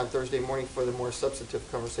walks in on Thursday morning for the more substantive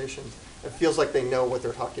conversations. It feels like they know what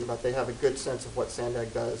they're talking about. They have a good sense of what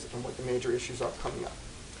Sandag does and what the major issues are coming up.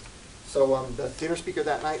 So the dinner speaker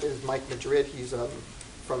that night is Mike Madrid. He's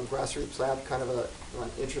from Grassroots Lab, kind of an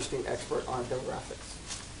interesting expert on demographics.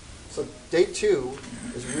 So day 2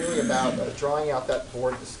 is really about drawing out that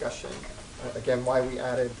board discussion. Again, why we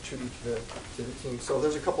added Trudy to the team. So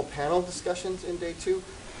there's a couple panel discussions in day 2,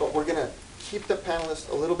 but we're going to keep the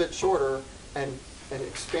panelists a little bit shorter and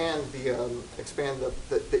expand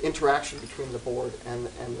the interaction between the board and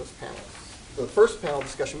those panelists. So the first panel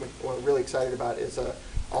discussion we're really excited about is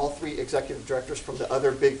all 3 executive directors from the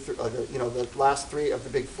other the last 3 of the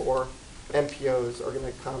big 4 MPOs are going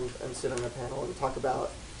to come and sit on the panel and talk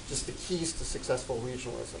about just the keys to successful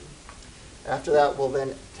regionalism. After that, we'll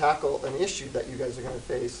then tackle an issue that you guys are going to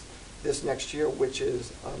face this next year, which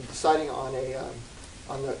is deciding on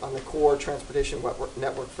the core transportation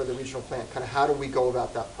network for the regional plan. Kind of how do we go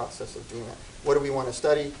about that process of doing that? What do we want to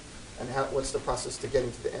study, and what's the process to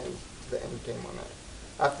getting to the end game on that?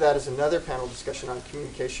 After that is another panel discussion on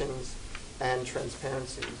communications and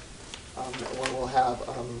transparency. Where we'll have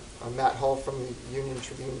Matt Hull from the Union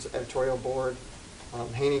Tribune's editorial board,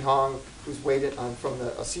 Haney Hong, who's weighed in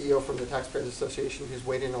a CEO from the Taxpayers Association, who's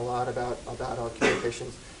weighed in a lot about our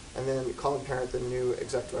communications, and then Colin Parent, the new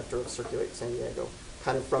exec director of Circulate San Diego,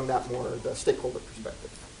 kind of from that more the stakeholder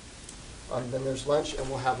perspective. Then there's lunch, and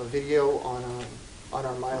we'll have a video on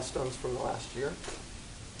our milestones from the last year.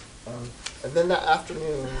 And then that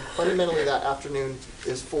afternoon, fundamentally that afternoon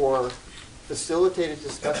is for facilitated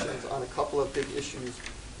discussions on a couple of big issues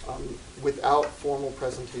without formal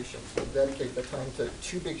presentations. We'll dedicate the time to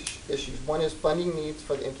 2 big issues. One is funding needs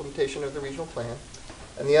for the implementation of the regional plan,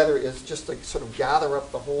 and the other is just to sort of gather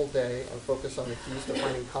up the whole day and focus on the keys to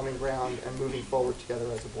finding common ground and moving forward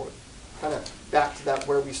together as a board. Kind of back to that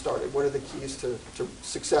where we started. What are the keys to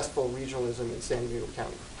successful regionalism in San Diego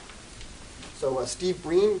County? So Steve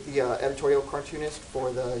Breen, the editorial cartoonist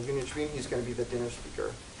for the Union Tribune, he's going to be the dinner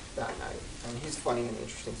speaker that night. And he's funny and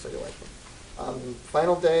interesting, so you'll like him.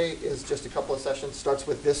 Final day is just a couple of sessions. Starts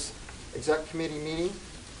with this exec committee meeting,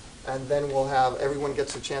 and then we'll have everyone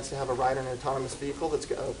gets a chance to have a ride on an autonomous vehicle that's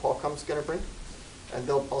Qualcomm's going to bring. And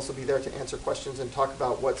they'll also be there to answer questions and talk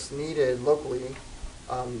about what's needed locally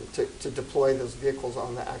to deploy those vehicles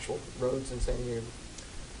on the actual roads in San Diego.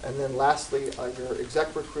 And then lastly, your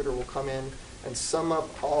exec recruiter will come in and sum up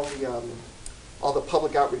all the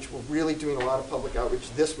public outreach. We're really doing a lot of public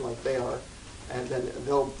outreach this month. They are, and then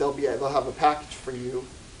they'll have a package for you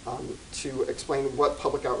to explain what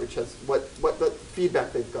public outreach has, what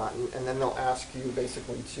feedback they've gotten, and then they'll ask you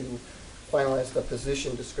basically to finalize the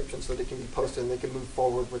position description so they can be posted and they can move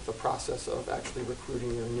forward with the process of actually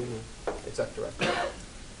recruiting your new exec director.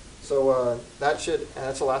 So that's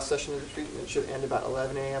the last session of the retreat, and it should end about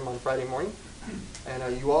 11 a.m. on Friday morning. And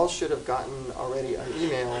you all should have gotten already an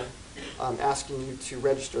email asking you to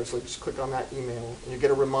register, so just click on that email, and you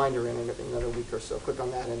get a reminder in another week or so. Click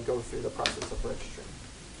on that and go through the process of registering.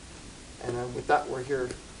 And with that, we're here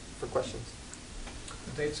for questions.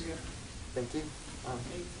 The dates again? Thank you.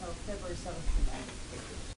 February 7th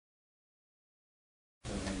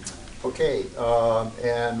to 9th. Okay,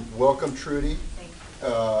 and welcome, Trudy. Thank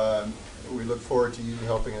you. We look forward to you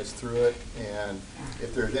helping us through it. And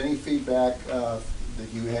if there's any feedback that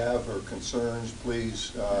you have or concerns,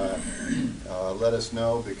 please let us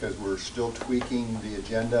know, because we're still tweaking the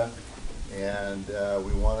agenda, and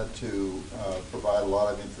we wanted to provide a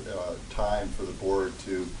lot of time for the board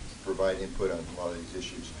to provide input on a lot of these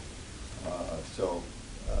issues.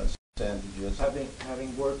 Sam, did you have something?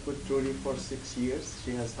 Having worked with Trudy for 6 years,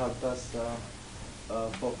 she has helped us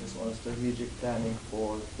focus on strategic planning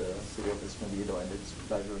for the city of Escondido, and it's a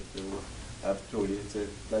pleasure to have Trudy. It's a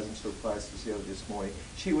pleasant surprise to see her this morning.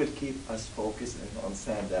 She will keep us focused on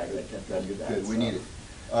Sandag, I can tell you that. Good, we need it.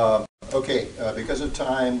 Okay, because of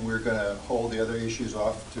time, we're going to hold the other issues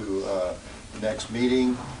off to the next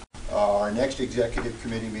meeting. Our next executive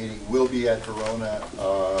committee meeting will be at Verona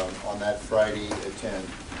on that Friday at 10.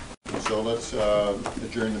 So let's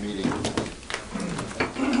adjourn the meeting.